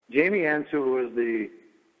Jamie Ansel, who was the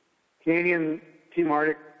Canadian Team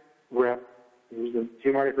Arctic rep, he was the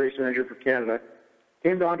Team Arctic race manager for Canada,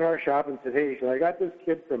 came down to our shop and said, hey, I got this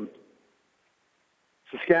kid from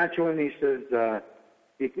Saskatchewan. He says,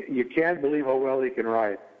 you can't believe how well he can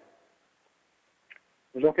ride.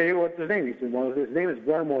 I was, okay, what's his name? He said, well, his name is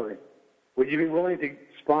Glenn Morgan. Would you be willing to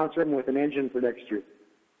sponsor him with an engine for next year?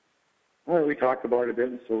 Well, we talked about it a bit,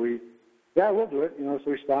 and so we'll do it.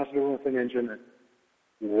 So we sponsored him with an engine. And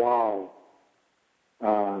wow.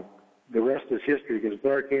 The rest is history, because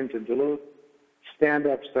Burt came to Duluth,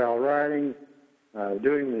 stand-up style riding,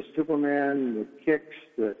 doing the Superman, the kicks,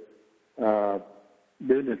 doing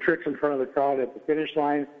the tricks in front of the crowd at the finish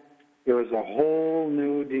line. It was a whole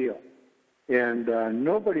new deal. And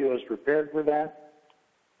nobody was prepared for that.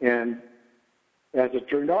 And as it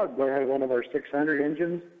turned out, Blair had one of our 600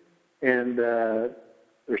 engines, and or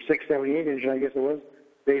 678 engine, I guess it was,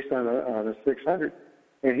 based on the 600.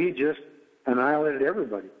 And he just annihilated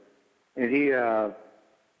everybody. And he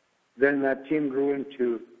then that team grew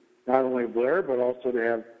into not only Blair, but also to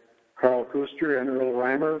have Carl Kuster and Earl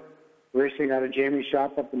Reimer racing out of Jamie's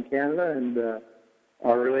shop up in Canada, and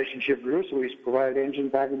our relationship grew, so we provided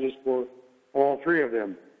engine packages for all three of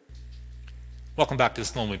them. Welcome back to the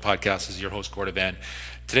Snowmobiling Podcast. This is your host, Gordon Van.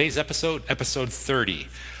 Today's episode 30.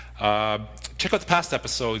 Check out the past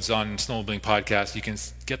episodes on Snowmobiling Podcast. You can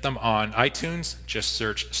get them on iTunes. Just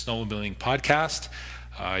search Snowmobiling Podcast.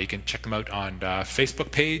 You can check them out on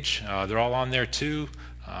Facebook page. They're all on there too.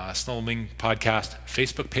 Snowmobiling Podcast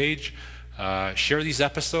Facebook page. Share these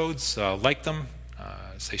episodes. Like them.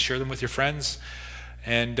 Share them with your friends.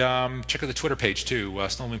 And check out the Twitter page too.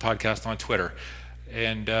 Snowmobiling Podcast on Twitter.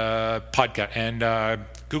 And podcast and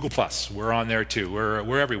Google Plus, we're on there too.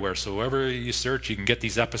 We're everywhere. So wherever you search, you can get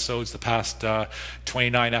these episodes, the past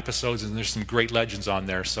 29 episodes, and there's some great legends on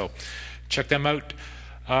there. So check them out.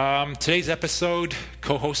 Today's episode,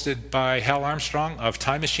 co-hosted by Hal Armstrong of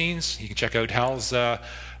Time Machines. You can check out Hal's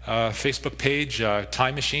Facebook page,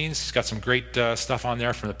 Time Machines. He's got some great stuff on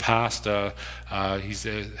there from the past.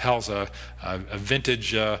 Hal's a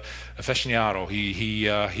vintage aficionado.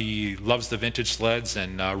 He loves the vintage sleds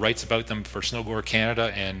and writes about them for Snowboard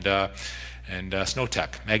Canada and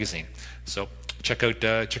Snowtech magazine. So check out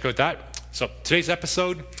that. So today's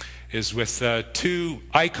episode is with two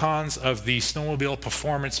icons of the snowmobile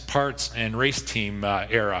performance parts and race team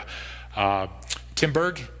era, Tim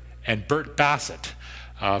Berg and Burt Bassett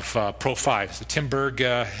of Pro-5. So Tim Berg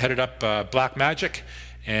headed up Black Magic,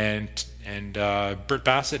 and Burt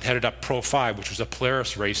Bassett headed up Pro-5, which was a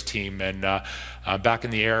Polaris race team. And back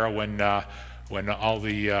in the era when all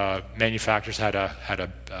the manufacturers had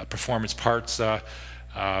a performance parts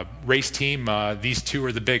race team, these two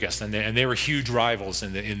were the biggest, and they were huge rivals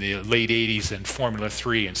in the late '80s in Formula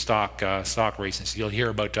 3 and stock racing. So you'll hear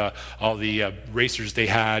about all the racers they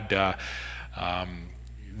had.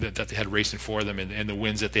 That they had racing for them and the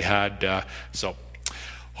wins that they had. So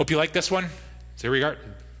hope you like this one. So here we are,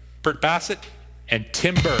 Burt Bassett and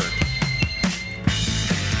Tim Berg.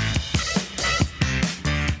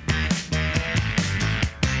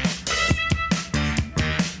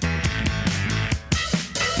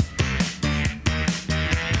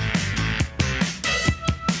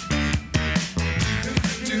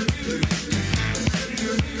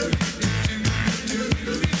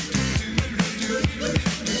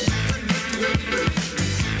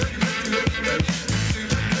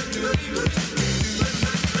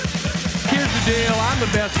 The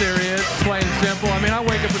best there is, plain and simple. I mean, I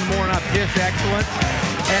wake up in the morning, I piss excellence,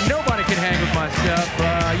 and nobody can hang with my stuff.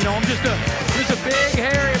 I'm just a big,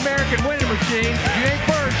 hairy American winning machine. If you ain't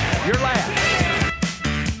first, you're last.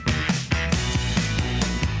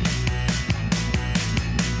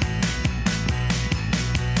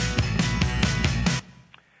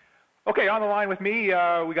 Okay, on the line with me,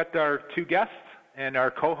 we got our two guests and our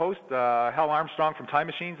co-host, Hal Armstrong from Time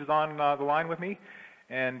Machines is on the line with me,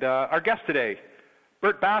 and our guest today,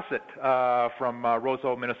 Burt Bassett from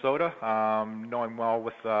Roseau, Minnesota, know him well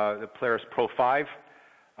with the Polaris Pro-5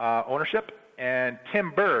 ownership, and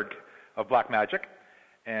Tim Berg of Black Magic.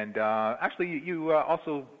 And actually, you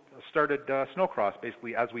also started snowcross,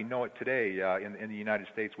 basically, as we know it today in the United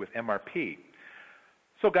States with MRP.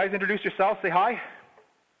 So, guys, introduce yourselves. Say hi.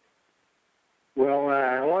 Well,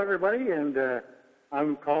 hello, everybody, and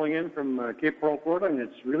I'm calling in from Cape Coral, Florida, and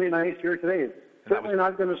it's really nice here today. It's certainly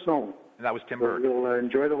not going to snow. And that was Tim Berg. We'll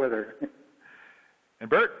enjoy the weather. And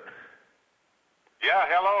Burt? Yeah,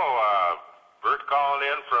 hello. Burt calling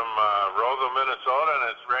in from Roseau, Minnesota, and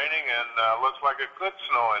it's raining and looks like it could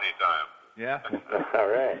snow anytime. Yeah. All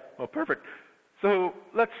right. Well, perfect. So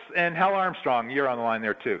and Hal Armstrong, you're on the line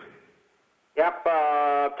there too. Yep,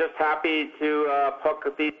 just happy to hook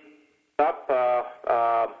these up.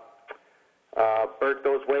 Burt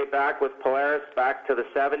goes way back with Polaris, back to the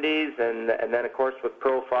 70s, and then, of course, with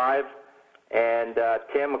Pro-5. And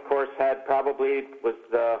Tim, of course, was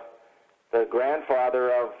the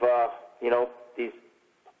grandfather of, these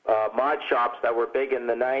mod shops that were big in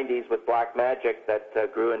the 90s with Black Magic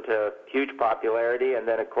that grew into huge popularity, and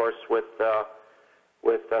then, of course, with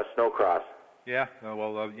snowcross. Yeah,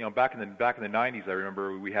 well, back in the 90s, I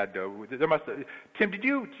remember we had. Tim, did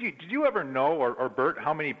you ever know, or Burt,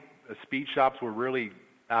 how many speed shops were really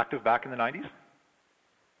active back in the 90s?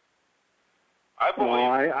 I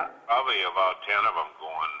believe probably about 10 of them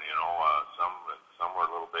going. Some were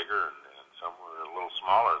a little bigger and some were a little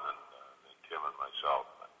smaller than Tim and myself.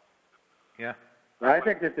 Yeah. I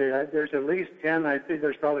think that there's at least 10. I think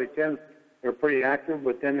there's probably 10 that are pretty active,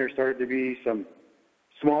 but then there started to be some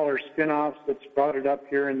smaller spin-offs that sprouted up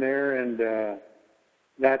here and there, and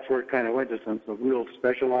that's where it kind of went to some real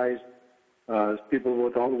specialized people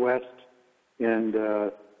with all the West, and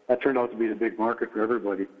that turned out to be the big market for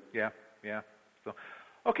everybody. Yeah. So,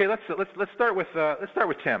 okay, let's start with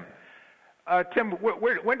Tim. Tim,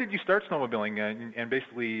 when did you start snowmobiling, and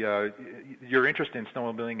basically your interest in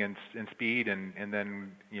snowmobiling and speed, and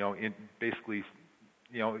then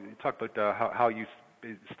talk about how you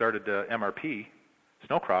started MRP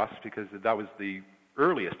snowcross, because that was the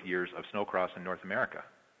earliest years of snowcross in North America.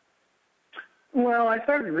 Well, I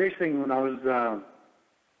started racing when I was,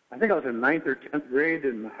 I think I was in 9th or 10th grade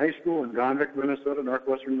in high school in Gonvick, Minnesota,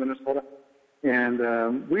 northwestern Minnesota.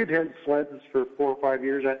 And we'd had sleds for 4 or 5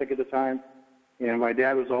 years, I think, at the time. And my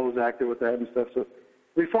dad was always active with that and stuff. So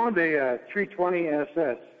we found a 320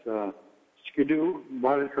 SS Skidoo,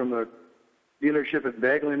 bought it from a dealership in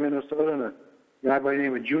Bagley, Minnesota, and a guy by the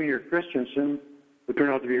name of Junior Christensen, who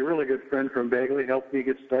turned out to be a really good friend from Bagley, helped me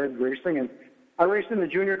get started racing. And I raced in the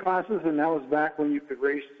junior classes, and that was back when you could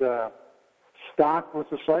race stock with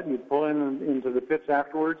the sled. You'd pull into the pits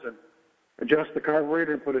afterwards and adjust the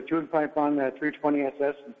carburetor and put a tune pipe on that 320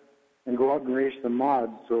 SS and go out and race the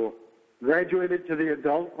mods. So graduated to the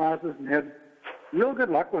adult classes and had real good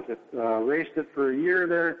luck with it. Raced it for a year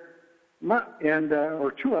there, and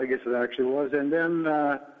or 2, I guess it actually was. And then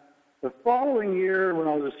the following year, when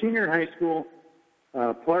I was a senior in high school,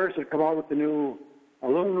 Polaris had come out with the new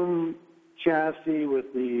aluminum chassis was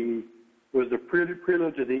the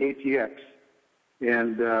prelude to the ATX.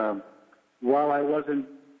 And while I wasn't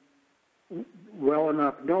well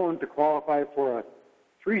enough known to qualify for a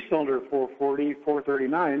 3-cylinder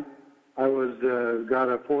 439, I got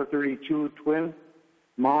a 432 twin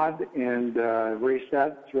mod and raced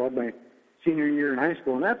that throughout my senior year in high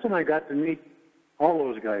school. And that's when I got to meet all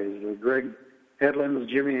those guys, Greg Headlands,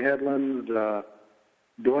 Jimmy Headlands,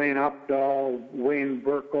 Dwayne Updahl, Wayne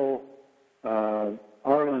Burkle,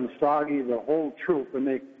 Arlen Soggy, the whole troop. And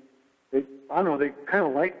they I don't know, they kind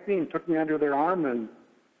of liked me and took me under their arm,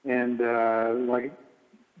 and like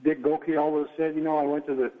Dick Goki always said, I went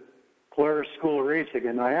to the Polaris School of Racing,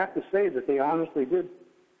 and I have to say that they honestly did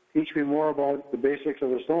teach me more about the basics of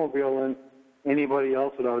the snowmobile than anybody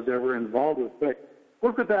else that I was ever involved with. But I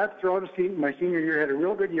worked with that throughout my senior year, had a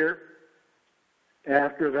real good year.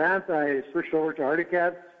 After that, I switched over to Arctic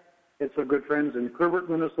Cats. Had some good friends in Clearbrook,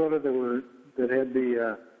 Minnesota that had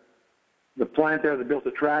the plant there that built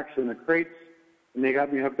the tracks and the crates, and they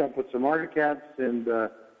got me hooked up with some Arctic Cats and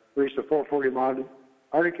raced a 440 mod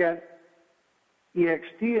Arctic Cat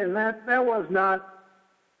EXT, and that was not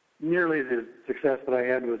nearly the success that I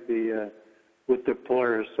had with the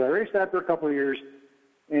Polaris. So I raced that for a couple of years,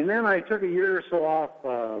 and then I took a year or so off,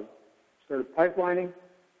 started pipelining,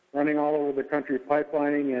 running all over the country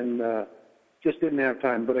pipelining, and just didn't have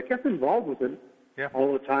time. But I kept involved with it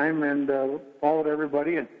all the time and followed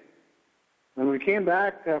everybody. And when we came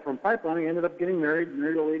back from pipelining, I ended up getting married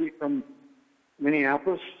a lady from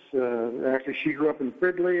Minneapolis. Actually, she grew up in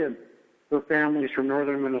Fridley, and her family's from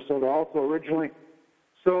northern Minnesota also originally.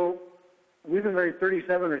 So we've been married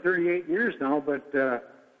 37 or 38 years now, but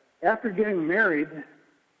after getting married,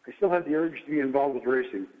 I still had the urge to be involved with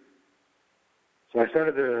racing. So I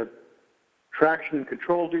started a traction and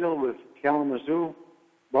control deal with Kalamazoo,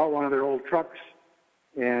 bought one of their old trucks,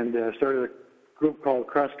 and started a group called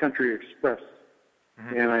Cross Country Express.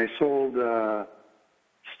 Mm-hmm. And I sold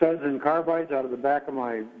studs and carbides out of the back of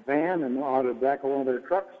my van and out of the back of one of their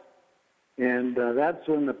trucks. And that's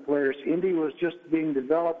when the Polaris Indy was just being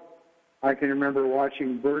developed. I can remember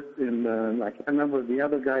watching Burt and I can't remember the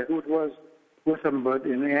other guy who it was with them, but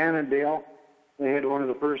in Annandale, they had one of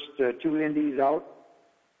the first 2 Indies out,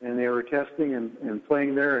 and they were testing and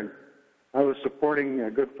playing there. And I was supporting a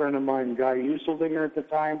good friend of mine, Guy Useldinger at the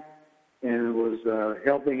time, and was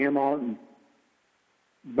helping him out.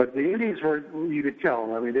 But the Indies were, you could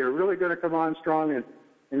tell, I mean, they were really going to come on strong,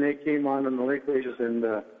 and they came on in the late races and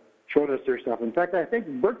showed us their stuff. In fact, I think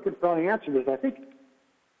Burt could probably answer this. I think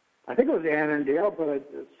it was Annandale, but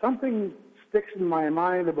something sticks in my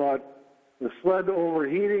mind about the sled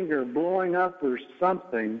overheating or blowing up or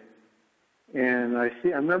something. And I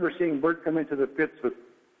remember seeing Burt come into the pits with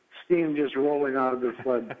steam just rolling out of the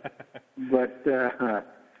sled. But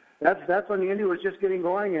that's when the Indy was just getting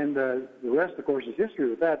going, and the rest, of course, is history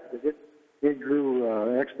with that, because it grew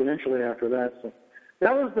exponentially after that. So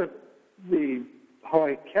that was the how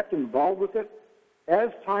I kept involved with it. As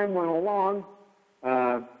time went along,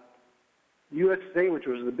 USA, which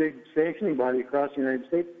was the big sanctioning body across the United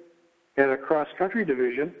States, had a cross-country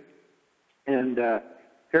division, and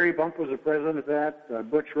Harry Bunk was the president of that.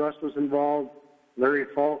 Butch Rust was involved, Larry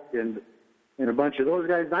Falk, and a bunch of those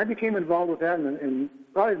guys. And I became involved with that, and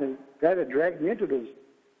probably the guy that dragged me into it was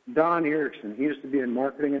Don Erickson. He used to be in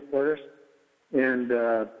marketing at Polaris, and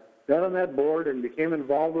got on that board and became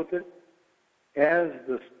involved with it. As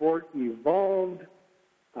the sport evolved,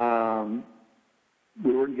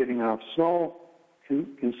 we weren't getting enough snow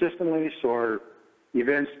consistently, so our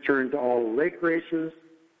events turned to all lake races.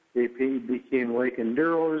 They became lake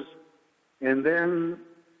enduros. And then,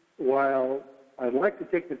 while I'd like to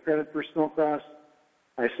take the credit for snowcross,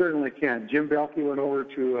 I certainly can't. Jim Belkey went over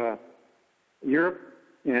to Europe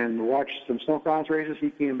and watched some snowcross races.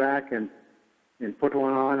 He came back and put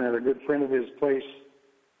one on at a good friend of his place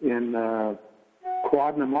in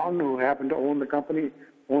Quadna Mountain, who happened to own the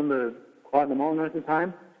Quadna Mountain at the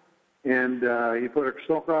time. And he put a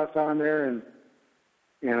snowcross on there, and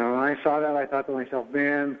when I saw that, I thought to myself,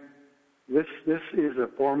 man, this is a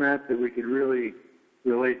format that we could really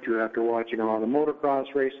relate to after watching a lot of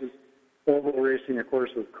motocross races, oval racing, of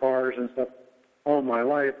course, with cars and stuff all my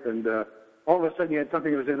life. And all of a sudden, you had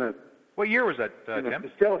something that was in a... What year was that, Tim?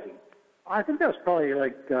 Facility. I think that was probably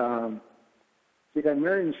like... he got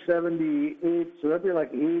married in 78, so that'd be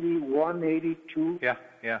like 81, 82. Yeah.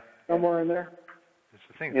 Somewhere in there. That's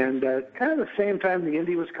the thing. And kind of the same time the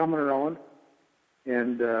Indy was coming around,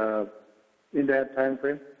 and in that time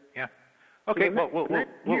frame. Yeah. Okay. Well, we'll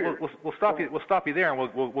stop you. We'll stop you there,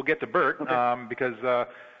 and we'll get to Burt, because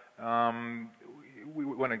we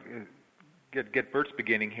want to get Burt's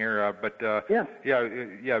beginning here. But this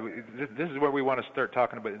is where we want to start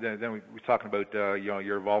talking about. Then we're talking about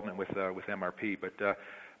your involvement with MRP. But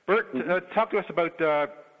Burt, talk to us about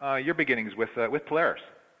your beginnings with Polaris.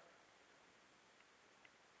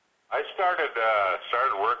 I started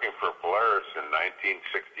working for Polaris in 1967,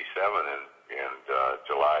 in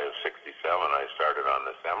July of '67. I started on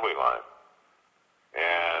the assembly line,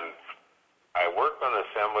 and I worked on the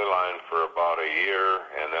assembly line for about a year,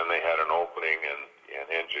 and then they had an opening in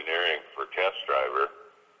engineering for test driver,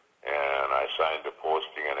 and I signed a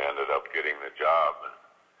posting and ended up getting the job.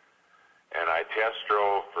 And I test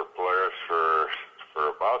drove for Polaris for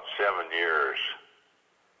about 7 years.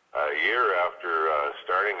 A year after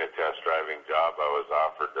starting the test driving job, I was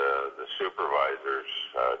offered the supervisor's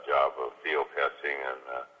job of field testing,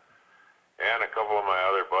 and a couple of my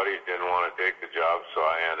other buddies didn't want to take the job, so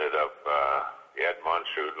I ended up, Ed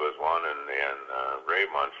Munchute was one, and Ray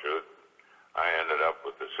Munchute. I ended up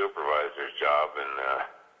with the supervisor's job,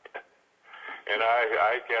 and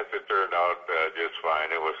I guess it turned out just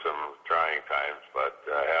fine. It was some trying times, but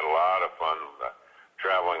I had a lot of fun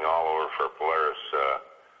traveling all over for Polaris,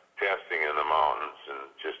 testing in the mountains,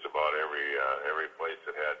 and just about every place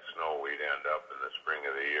that had snow, we'd end up in the spring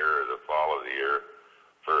of the year or the fall of the year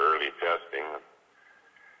for early testing.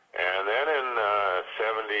 And then in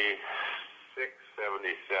 76, 77,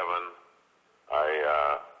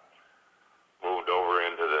 I moved over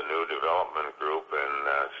into the new development group,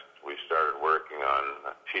 and we started working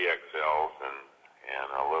on TXLs, and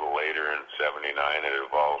a little later in 79 it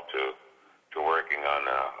evolved to working on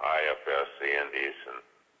IFS, the Indies.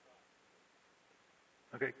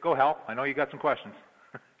 Okay, go Hal. I know you got some questions.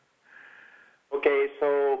 Okay,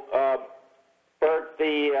 so Burt,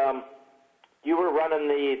 you were running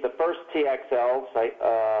the first TXLs,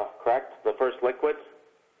 correct? The first liquids?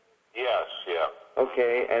 Yes, yeah.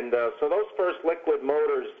 Okay, and so those first liquid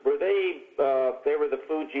motors, were they were the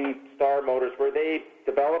Fuji Star motors, were they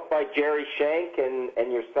developed by Jerry Shank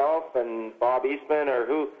and yourself and Bob Eastman, or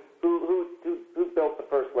who built the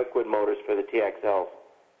first liquid motors for the TXLs?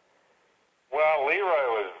 Well,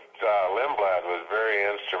 Leroy Lindblad was very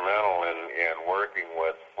instrumental in working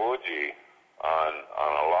with Fuji on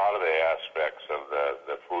a lot of the aspects of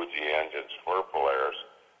the Fuji engines for Polaris.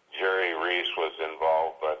 Jerry Reese was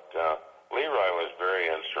involved, but Leroy was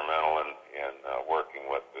very instrumental in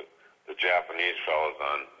working with the Japanese fellows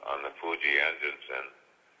on the Fuji engines, and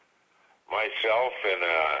myself and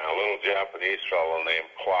a little Japanese fellow named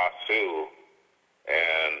Plasu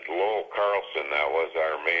and Lowell Carlson. That was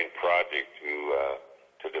our main project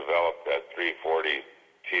to develop that 340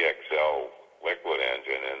 TXL liquid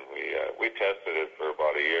engine, and we tested it for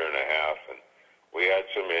about a year and a half, and we had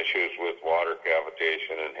some issues with water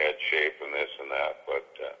cavitation and head shape and this and that, but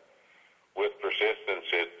with persistence,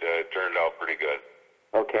 it turned out pretty good.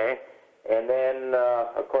 Okay. And then,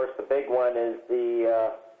 of course, the big one is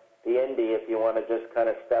the Indy, if you want to just kind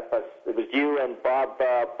of step us. It was you and Bob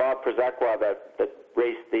Przekwa that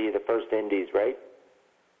raced the first Indies, right?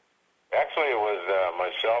 Actually, it was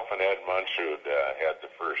myself and Ed Munshrud had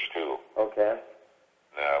the first two. Okay.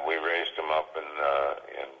 We raced them up in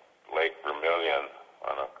Lake Vermilion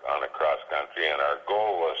on a cross country, and our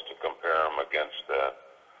goal was to compare them against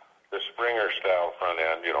the Springer style front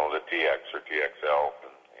end, you know, the TX or TXL,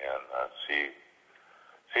 and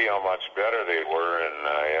see how much better they were. And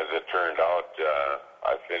as it turned out,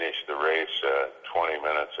 I finished the race 20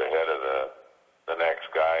 minutes ahead of the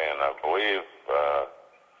next guy, and I believe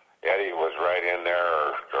Eddie was right in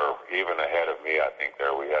there, or even ahead of me. I think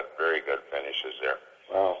there we had very good finishes there.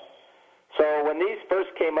 Wow. So when these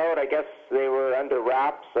first came out, I guess they were under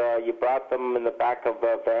wraps. You brought them in the back of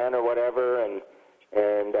a van or whatever, and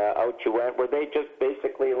out you went. Were they just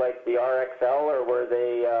basically like the RXL, or were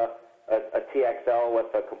they a TXL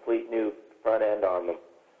with a complete new front end on them?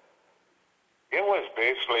 It was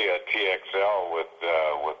basically a TXL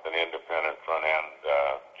with an independent front end,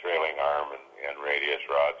 trailing arm and radius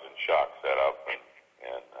rods and shock setup,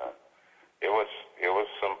 and it was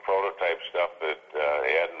some prototype stuff that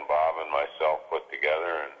Ed and Bob and myself put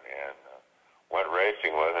together and went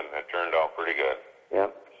racing with, and it turned out pretty good. Yeah.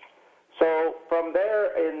 So from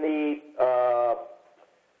there,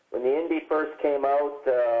 when the Indy first came out,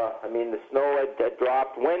 the snow had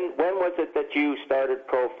dropped. When was it that you started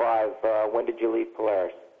Pro-5? When did you leave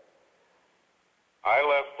Polaris? I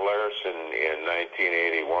left Polaris in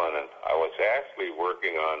 1981, and I was actually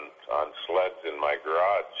working on sleds in my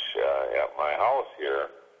garage at my house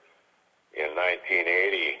here in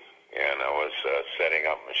 1980, and I was setting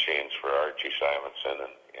up machines for Archie Simonson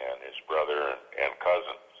and his brother and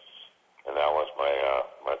cousin, and that was my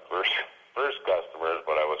first customers.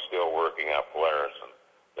 But I was still working at Polaris, and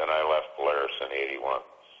then I left Polaris in '81.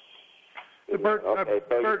 Burt,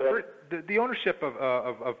 the ownership of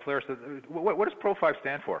Polaris, what does Pro-5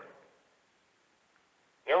 stand for?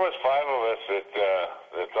 There was 5 of us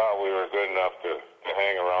that thought we were good enough to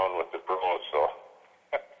hang around with the pros. So,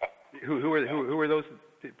 who were those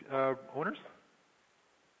owners?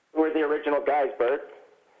 Who were the original guys, Burt?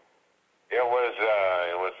 It was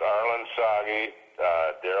Arlen Sagi,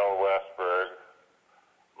 Daryl Westberg,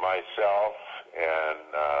 myself, and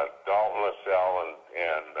Dalton Lascelles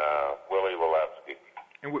and Willie Walewski.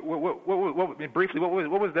 And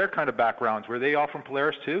what was their kind of backgrounds? Were they all from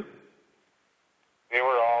Polaris too? They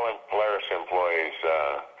were all Polaris employees.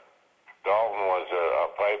 Dalton was a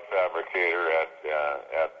pipe fabricator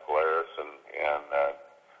at Polaris, and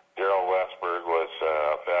Daryl Westberg was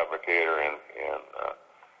a fabricator in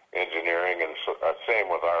engineering, and same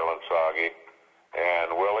with Arlen Sagi.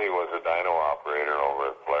 And Willie was a dyno operator over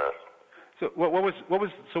at Polaris. So what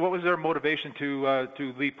was their motivation to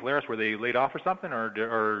leave Polaris? Were they laid off or something,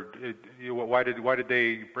 or why did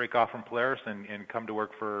they break off from Polaris and come to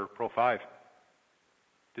work for Pro-5?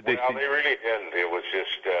 They really didn't. It was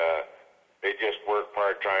just they just worked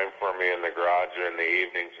part-time for me in the garage or in the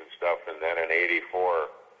evenings and stuff. And then in '84,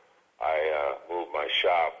 I moved my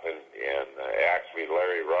shop, and actually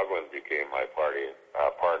Larry Rugland became my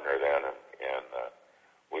partner then, and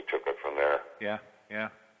we took it from there. Yeah.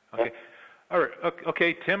 Okay. All right.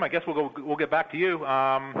 Okay, Tim. I guess we'll get back to you. So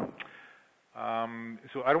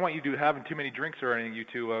I don't want you to having too many drinks or anything, you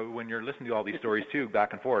two, when you're listening to all these stories too,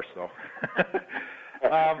 back and forth. So.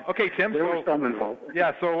 Okay, Tim. There was some involved.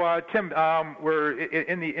 Yeah. So Tim, we're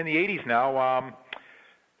in the 80s now.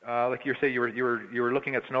 Like you say, you were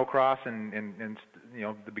looking at snowcross, and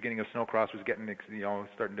the beginning of snowcross was getting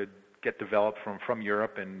starting to get developed from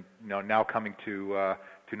Europe, and now coming to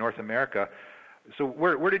North America. So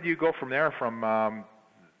where did you go from there? From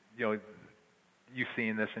you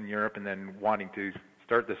seeing this in Europe and then wanting to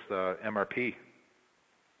start this MRP?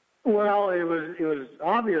 Well, it was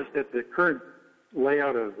obvious that the current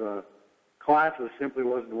layout of classes simply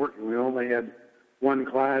wasn't working. We only had one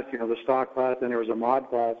class, the stock class, and there was a mod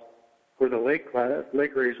class for the lake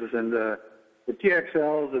races, and the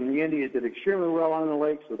TXLs and the Indies did extremely well on the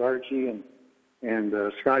lakes with Archie and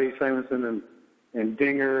Scotty Simonson and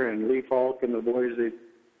Dinger and Lee Falk and the boys. They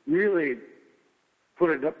really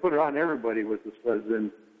put it on everybody with the sleds,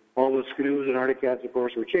 and all the Skidoos and Arctic Cats, of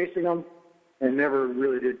course, were chasing them and never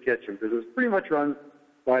really did catch them because it was pretty much run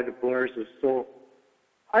by the Polarises. So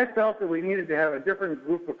I felt that we needed to have a different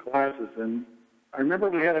group of classes, and I remember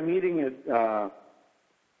we had a meeting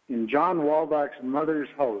in John Walbach's mother's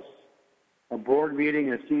house, a board meeting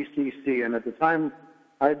at CCC, and at the time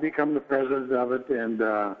I'd become the president of it, and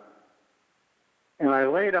I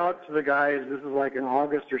laid out to the guys, this is like in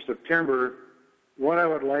August or September, what I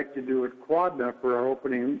would like to do at Quadna for our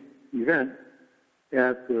opening event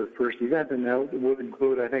at the first event, and that would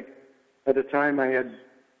include, I think, at the time I had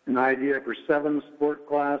an idea for 7 sport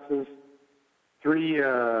classes, 3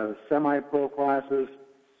 semi-pro classes,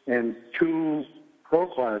 and 2 pro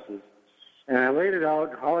classes. And I laid it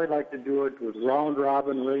out how I'd like to do it with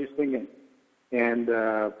round-robin racing and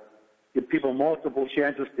give people multiple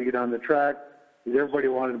chances to get on the track, because everybody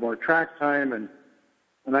wanted more track time. And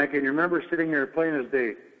I can remember sitting there plain as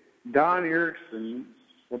day. Don Erickson,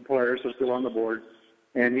 the Polaris, was still on the board,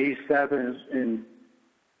 and he sat there and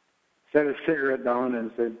set his cigarette down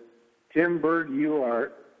and said, "Tim Berg, you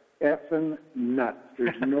are effing nuts.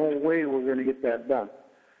 There's no way we're going to get that done."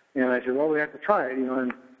 And I said, "Well, we have to try it,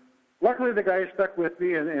 And luckily, the guys stuck with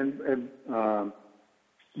me, and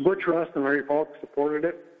Butch Rust and Larry Falk supported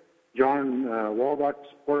it. John Walbach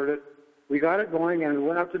supported it. We got it going, and we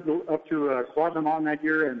went up to Quadna Mountain that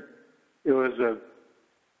year, and it was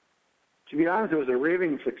to be honest, it was a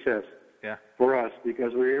raving success for us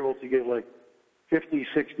because we were able to get like 50,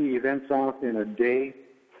 60 events off in a day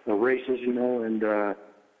of races,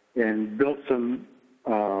 and built some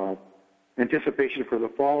anticipation for the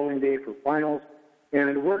following day for finals, and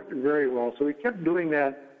it worked very well. So we kept doing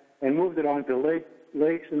that and moved it on to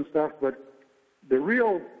lakes and stuff, but the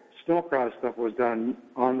real snowcross stuff was done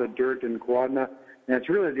on the dirt in Quadna, and it's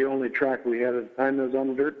really the only track we had at the time that was on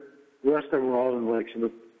the dirt. The rest of them were all in the lakes.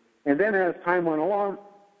 And then as time went along,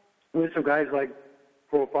 we had some guys like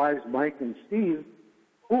Pro-5's Mike and Steve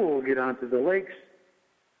who will get onto the lakes,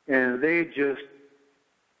 and they just,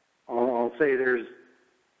 I'll say there's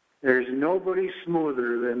nobody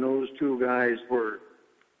smoother than those 2 guys were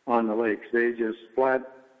on the lakes. They just flat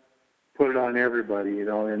put it on everybody,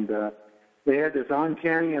 and they had this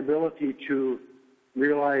uncanny ability to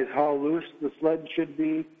realize how loose the sled should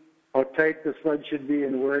be, how tight the sled should be,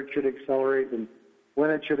 and where it should accelerate and when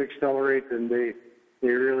it should accelerate, and they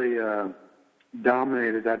really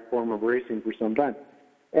dominated that form of racing for some time.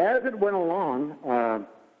 As it went along,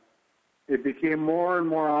 it became more and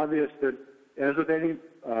more obvious that, as with any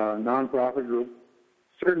nonprofit group,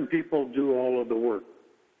 certain people do all of the work.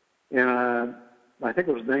 And I think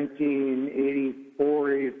it was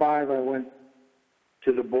 1984, 85, I went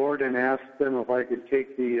to the board and asked them if I could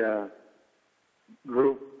take the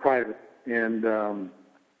group private. And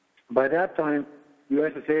by that time,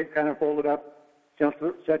 USSA had kind of folded up.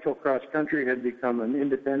 Central Cross Country had become an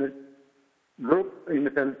independent group,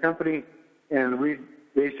 independent company, and we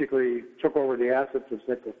basically took over the assets of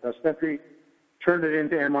Central Cross Country, turned it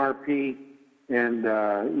into MRP, and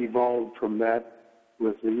evolved from that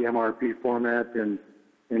with the MRP format and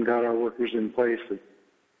got our workers in place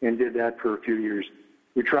and did that for a few years.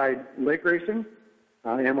 We tried lake racing,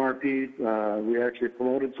 MRP. We actually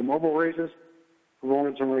promoted some oval races,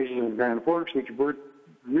 promoted some races in Grand Forks, which Burt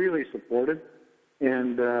really supported,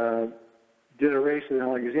 and did a race in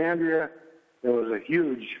Alexandria. It was a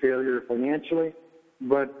huge failure financially,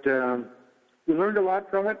 but we learned a lot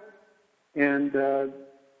from it and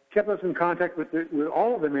kept us in contact with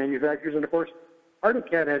all of the manufacturers. And, of course,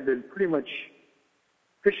 Arctic Cat had been pretty much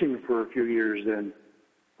fishing for a few years then.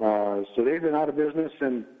 So they've been out of business,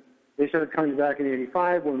 and they started coming back in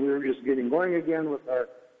 '85 when we were just getting going again with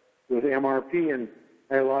MRP, and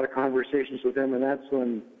I had a lot of conversations with them, and that's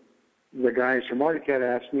when the guys from Arctic Cat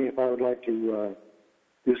asked me if I would like to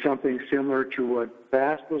do something similar to what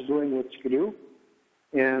Bassett was doing with Skidoo,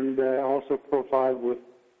 and also Pro-5 with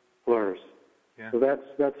Polaris. Yeah. So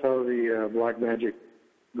that's how the Black Magic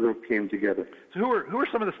group came together. So who were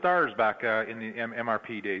some of the stars back in the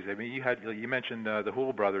MRP days? I mean, you mentioned the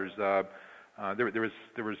Hoole brothers. There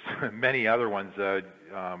was many other ones.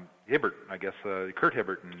 Hibbert, I guess, Kurt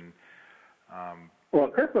Hibbert, and well,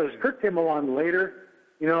 Kurt came along later,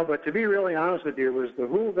 But to be really honest with you, it was the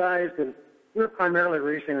Hoole guys that we were primarily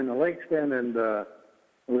racing in the lakes then, and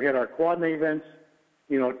we had our Quadna events.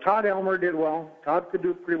 Todd Elmer did well. Todd could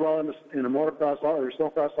do pretty well in the motocross or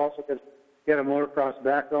snowcross also because he had a motocross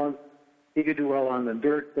background. He could do well on the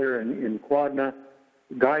dirt there in Quadna.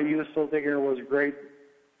 Guy Usseldinger was great.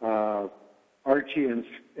 Archie and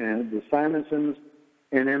the Simonsons.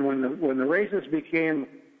 And then when the races became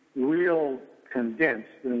real condensed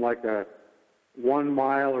in like a 1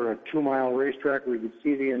 mile or a 2 mile racetrack where you could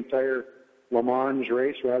see the entire Le Mans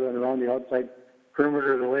race rather than around the outside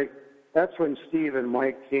perimeter of the lake. That's when Steve and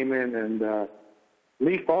Mike came in, and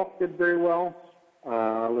Lee Falk did very well.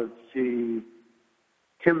 Let's see,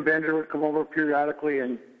 Tim Bender would come over periodically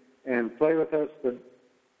and play with us, but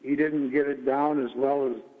he didn't get it down as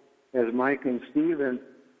well as Mike and Steve. And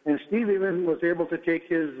Steve even was able to take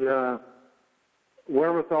his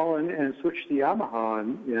wherewithal and switch to Yamaha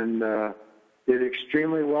and did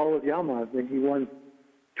extremely well with Yamaha. I think he won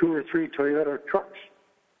 2 or 3 Toyota trucks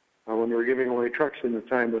when we were giving away trucks in the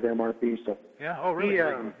time with MRP. So yeah, oh really?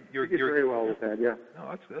 He did very well with that. Yeah.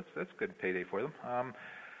 No, that's good payday for them.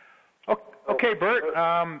 Okay, Burt.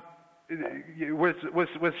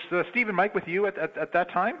 Was Steve and Mike with you at that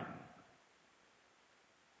time?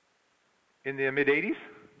 In the mid '80s?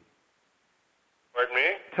 Pardon me?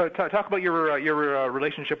 Talk about your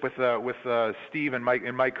relationship with Steve and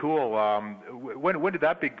Mike Cool. When did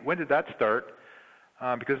that start?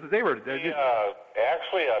 Because they were.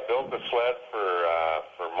 Actually, I built a sled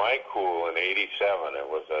for Mike Cool in '87. It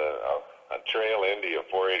was a Trail Indy, a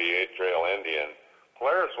 488 Trail Indy, and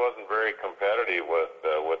Polaris wasn't very competitive with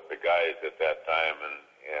the guys at that time,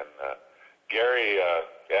 and Gary,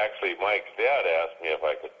 actually Mike's dad, asked me if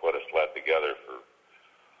I could put a sled together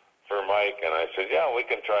for Mike, and I said, yeah, we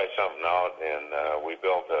can try something out, and we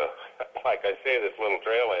built like I say, this little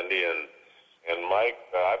Trail Indy, and Mike,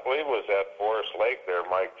 I believe it was at Forest Lake there,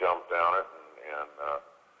 Mike jumped down it, and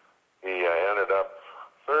he ended up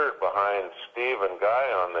third behind Steve and Guy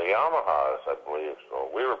on the Yamahas, I believe. So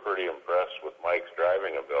we were pretty impressed with Mike's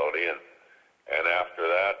driving ability, and after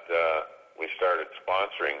that we started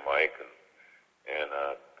sponsoring Mike, and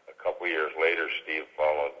a couple years later Steve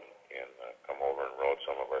followed and come over and rode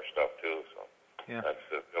some of our stuff too. So yeah, that's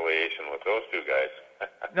the affiliation with those two guys.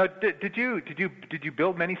 Now, did you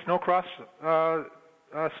build many snowcross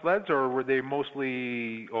sleds, or were they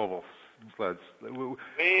mostly oval sleds? We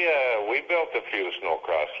built a few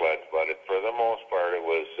snowcross sleds, but for the most part it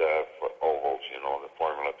was for ovals, the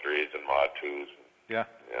Formula 3s and Mod 2s. Yeah.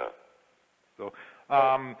 Yeah. So,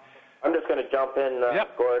 I'm just going to jump in,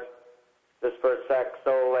 Gord, just for a sec.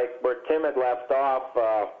 So, like where Tim had left off,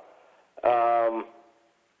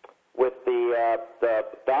 with the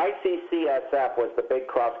ICCSF was the big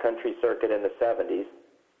cross-country circuit in the 70s,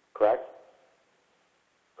 correct?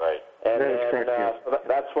 Right. And so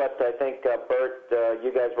that's what I think, Burt,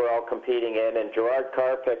 you guys were all competing in, and Gerard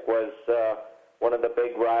Karpik was one of the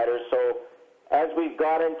big riders. So as we've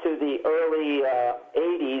got into the early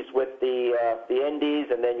 80s with the Indies,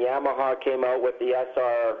 and then Yamaha came out with the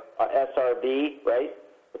SRB, right,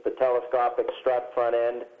 with the telescopic strut front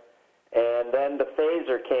end, and then the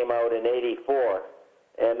Phaser came out in '84,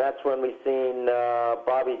 and that's when we seen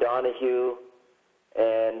Bobby Donahue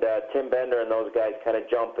and Tim Bender and those guys kind of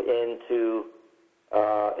jump into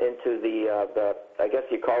the I guess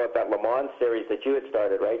you call it that Le Mans series that you had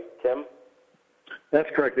started, right, Tim? That's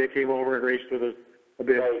correct. They came over and raced with us a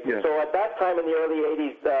bit. Right. Yeah. So at that time in the early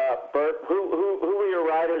 '80s, Burt, who were your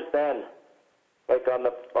riders then? Like on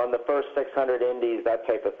the first 600 Indies, that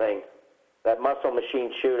type of thing, that muscle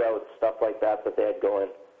machine shootout stuff like that they had going.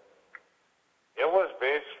 It was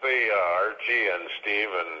basically Archie and Steve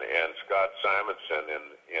and Scott Simonson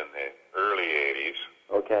in the early '80s.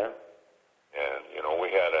 Okay. And we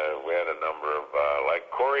had a number of like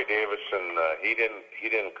Corey Davison. He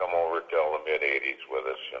didn't come over till the mid '80s with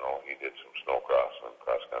us. He did some snowcross and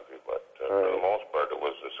cross country, but for the most part, it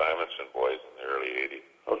was the Simonson boys in the early '80s.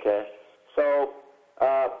 Okay. So,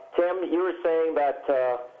 Tim, you were saying that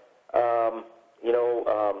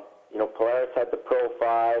Polaris had the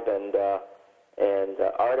Pro-5 and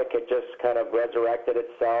Arctic had just kind of resurrected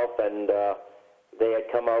itself, and they had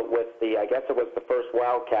come out with I guess it was the first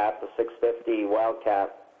Wildcat, the 650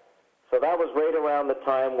 Wildcat. So that was right around the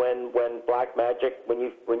time when Black Magic, when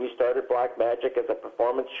you started Black Magic as a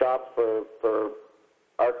performance shop for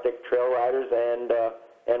Arctic trail riders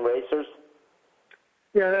and racers.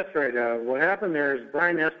 Yeah, that's right. What happened there is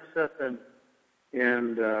Brian Esposeth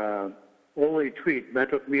and Ole Tweet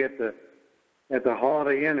met with me at the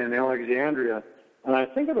Holiday Inn in Alexandria, and I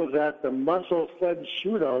think it was at the Muscle Sled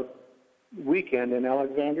Shootout weekend in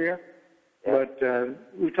Alexandria. Yeah. But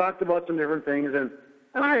we talked about some different things, and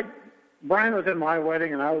Brian was at my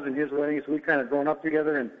wedding and I was in his wedding, so we kind of grown up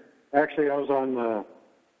together. And actually, I was on the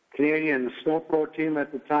Canadian Snow Pro team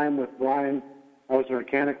at the time with Brian. I was a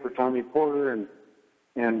mechanic for Tommy Porter,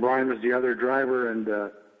 and Brian was the other driver, and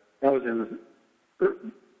that was in the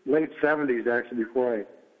late 70s, actually, before I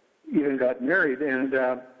even got married. And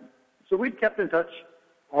so we'd kept in touch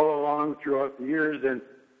all along throughout the years. And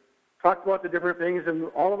talked about the different things, and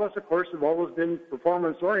all of us, of course, have always been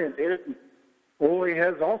performance-orientated. And Ole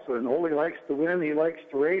has also, and Ole likes to win. He likes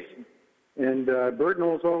to race. And Burt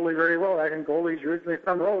knows Ole very well. I think Ole's originally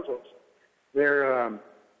from Roseos. They're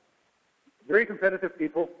very competitive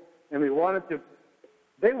people, and they wanted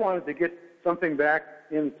to get something back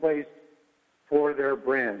in place for their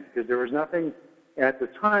brand, because there was nothing at the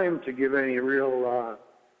time to give any real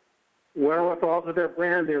wherewithal to their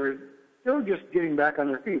brand. They were just getting back on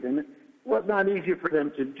their feet, and it was not easy for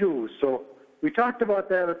them to do. So we talked about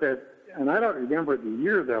that at that, and I don't remember the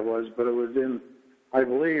year that was, but it was in, I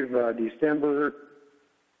believe, December,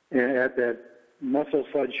 at that muscle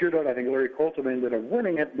sled shootout. I think Larry Colton ended up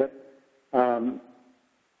winning it, but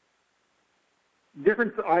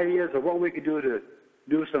different ideas of what we could do to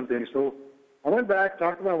do something. So I went back,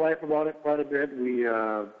 talked to my wife about it quite a bit. We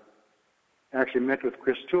actually met with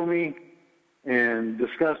Chris Toomey and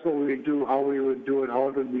discussed what we would do, how we would do it, how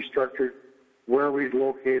it would be structured, where we'd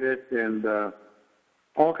locate it, and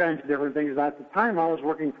all kinds of different things. At the time, I was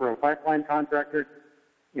working for a pipeline contractor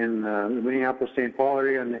in the Minneapolis-St. Paul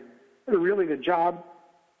area, and they did a really good job.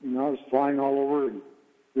 You know, I was flying all over, and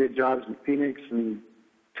we had jobs in Phoenix and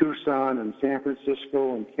Tucson and San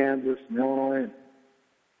Francisco and Kansas and Illinois.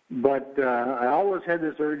 But I always had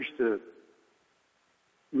this urge to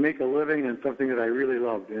make a living in something that I really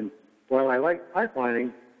loved. And while I liked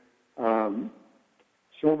pipelining,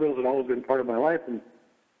 snowmobiles had always been part of my life, and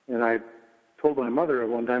I told my mother at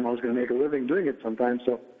one time I was going to make a living doing it sometime.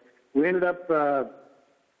 So we ended up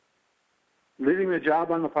leaving the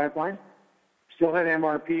job on the pipeline. Still had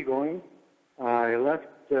MRP going. I left,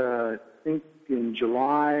 I think, in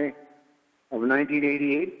July of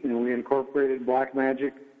 1988, and we incorporated Black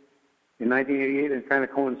Magic in 1988, and kind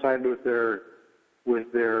of coincided with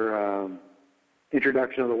their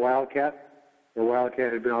introduction of the Wildcat. The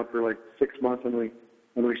Wildcat had been out for like 6 months when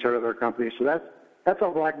we started our company. So that's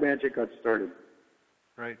how Black Magic got started.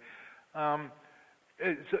 Right.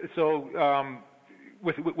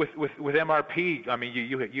 With MRP, I mean,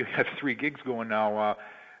 you have 3 gigs going now,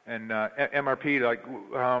 and MRP, like,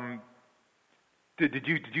 did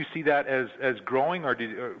you see that as growing, or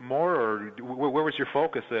more, or where was your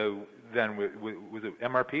focus then? Was it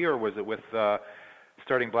MRP, or was it with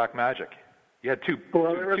starting Black Magic? You had two big.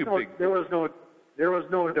 There was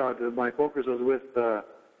no doubt that my focus was with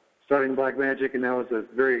starting Black Magic, and that was a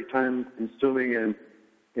very time-consuming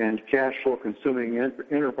and cash flow-consuming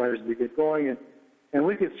enterprise to get going, and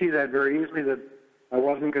we could see that very easily, that I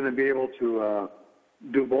wasn't going to be able to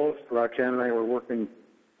do both. Roxanne and I were working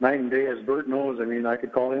night and day, as Burt knows. I mean, I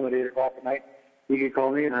could call him at 8 o'clock at night. He could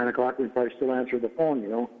call me at 9 o'clock, and we'd probably still answer the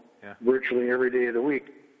phone, virtually every day of the week,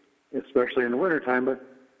 especially in the wintertime. But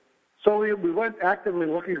so we went actively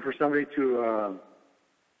looking for somebody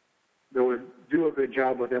that would do a good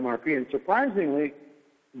job with MRP. And surprisingly,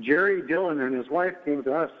 Jerry Dillon and his wife came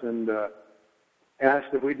to us and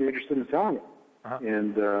asked if we'd be interested in selling it. Uh-huh.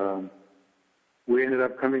 And we ended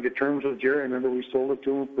up coming to terms with Jerry. I remember we sold it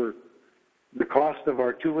to him for the cost of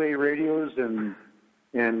our two-way radios and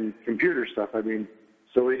computer stuff. I mean,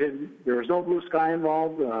 so there was no blue sky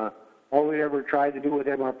involved. All we ever tried to do with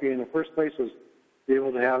MRP in the first place was be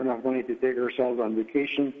able to have enough money to take ourselves on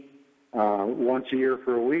vacation once a year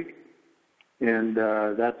for a week. And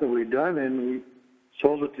that's what we've done. And we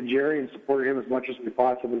sold it to Jerry and supported him as much as we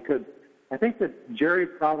possibly could. I think that Jerry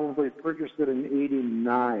probably purchased it in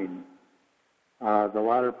 '89, the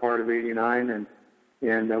latter part of '89,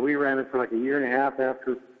 and we ran it for like a year and a half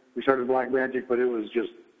after we started Black Magic, but it was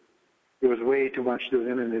way too much to do.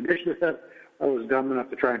 And in addition to that, I was dumb enough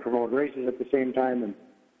to try and promote races at the same time, and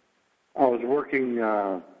I was working.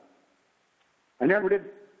 I never did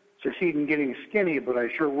succeed in getting skinny, but I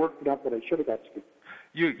sure worked enough that I should have got skinny.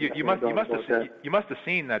 You must have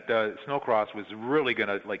seen that snowcross was really going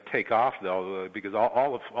to take off, though, because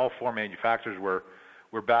all 4 manufacturers were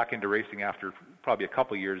back into racing after probably a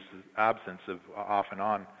couple of years absence of off and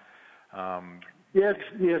on. Yes,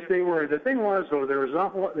 they were. The thing was, though, there was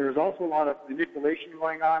also a lot of manipulation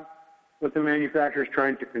going on with the manufacturers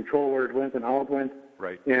trying to control where it went and how it went.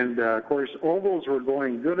 Right. And of course, ovals were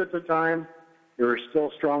going good at the time. They were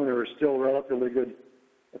still strong. There were still relatively good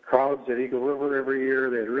crowds at Eagle River every year.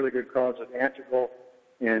 They had really good crowds at Antigo,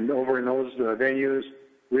 and over in those venues,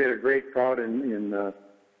 we had a great crowd in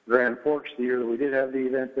Grand Forks the year that we did have the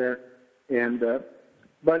event there. And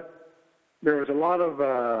but there was a lot of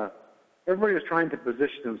everybody was trying to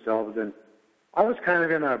position themselves, and I was kind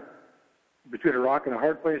of between a rock and a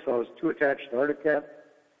hard place. I was too attached to Arctic Cat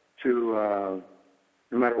to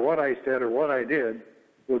no matter what I said or what I did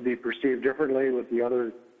would be perceived differently with the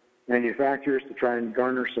other manufacturers, to try and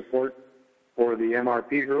garner support for the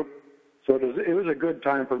MRP group. So it was a good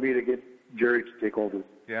time for me to get Jerry to take over.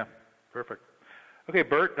 Yeah, perfect. Okay,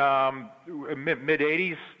 Burt,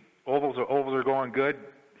 mid-'80s, ovals are going good.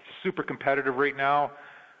 Super competitive right now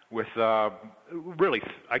with really,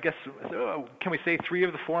 I guess, can we say 3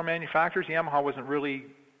 of the 4 manufacturers? Yamaha wasn't really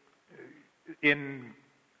in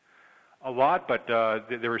a lot, but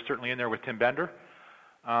they were certainly in there with Tim Bender.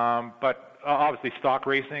 But obviously stock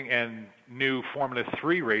racing and new Formula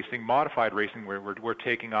 3 racing, modified racing, we're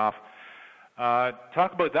taking off.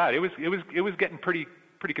 Talk about that. It was getting pretty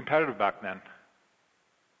competitive back then.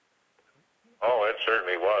 Oh, it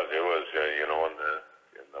certainly was. It was, in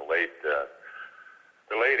the late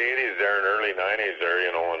 80s there and early 90s there,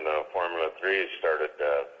 when the Formula 3 started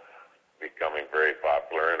becoming very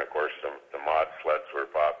popular, and of course the mod sleds were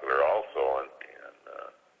popular also. And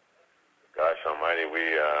gosh almighty,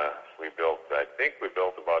 we built, I think we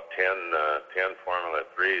built about 10 Formula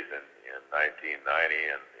 3s in 1990,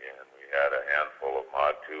 and we had a handful of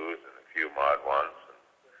mod 2s and a few mod 1s,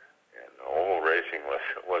 and oval racing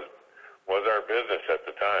was our business at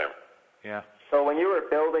the time. Yeah. So when you were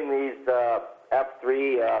building these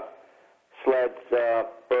F3 sleds,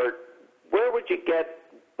 Burt, where would you get,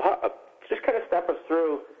 just kind of step us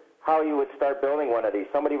through how you would start building one of these.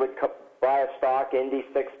 Somebody would buy a stock Indy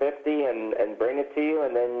 650 and bring it to you,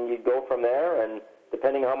 and then you'd go from there, and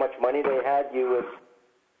depending how much money they had, you would,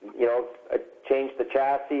 change the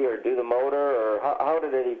chassis or do the motor, or how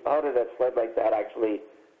did a sled like that actually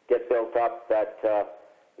get built up that,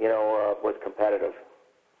 was competitive?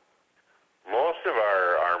 Most of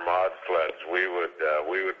our mod sleds, we would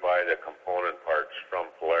buy the component parts from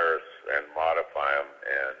Polaris and modify them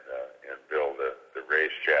and build the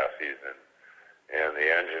race chassis, and the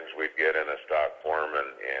engines we'd get in a stock form,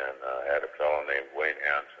 and had a fellow named Wayne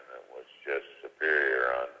Hansen that was just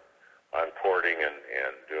superior on porting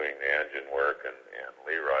and doing the engine work, and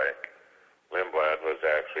Leroy Lindblad was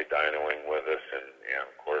actually dynoing with us, and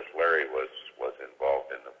of course Larry was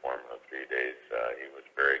involved in the Formula 3 days. He was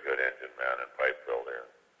a very good engine man and pipe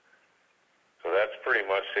builder. So that's pretty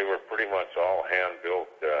much, they were pretty much all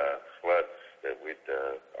hand-built sleds that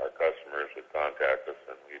our customers would contact us,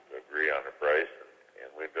 and we'd agree on a price,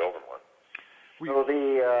 and we'd build them one. So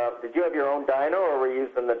did you have your own dyno, or were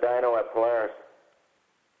you using the dyno at Polaris?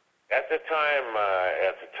 At the time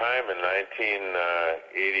in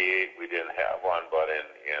 1988, we didn't have one, but in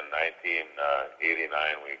 1989,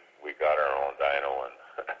 we got our own dyno, and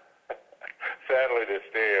sadly to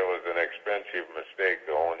say, it was an expensive mistake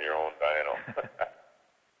to own your own dyno.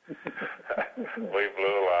 We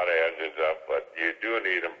blew a lot of engines up, but you do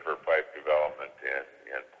need them for pipe development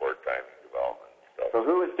and port timing development and stuff. So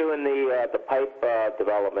who was doing the pipe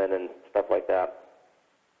development and stuff like that?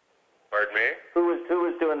 Pardon me? Who was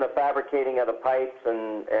doing the fabricating of the pipes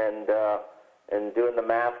and doing the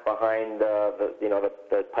math behind the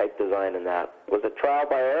pipe design and that? Was it trial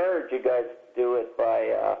by error, or did you guys do it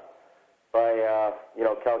by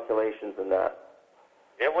calculations and that?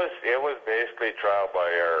 It was basically trial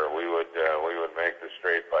by error. We would make the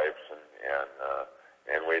straight pipes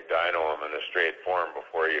and we'd dyno them in a straight form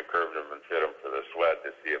before you curved them and fit them for the sled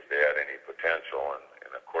to see if they had any potential.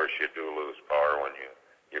 And of course you do lose power when you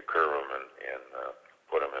curve them and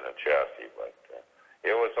put them in a chassis. But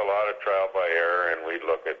it was a lot of trial by error, and we'd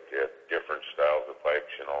look at different styles of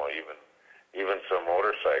pipes, even some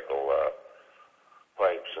motorcycle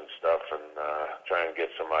pipes and stuff, and try and get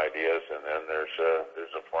some ideas. And then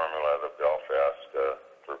there's a formula out of Belfast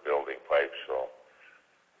for building pipes. So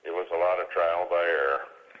it was a lot of trial by error.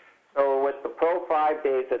 So with the Pro-5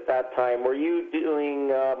 days at that time, were you doing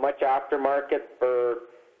much aftermarket for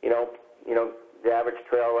the average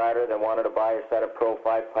trail rider that wanted to buy a set of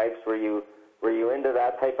Pro-5 pipes? Were you into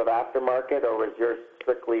that type of aftermarket, or was yours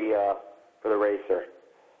strictly for the racer?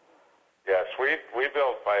 Yes, we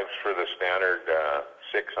built pipes for the standard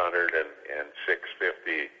 600 and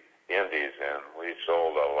 650 Indies, and we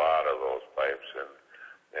sold a lot of those pipes.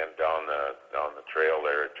 And down the trail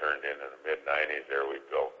there, it turned into the mid-90s. There we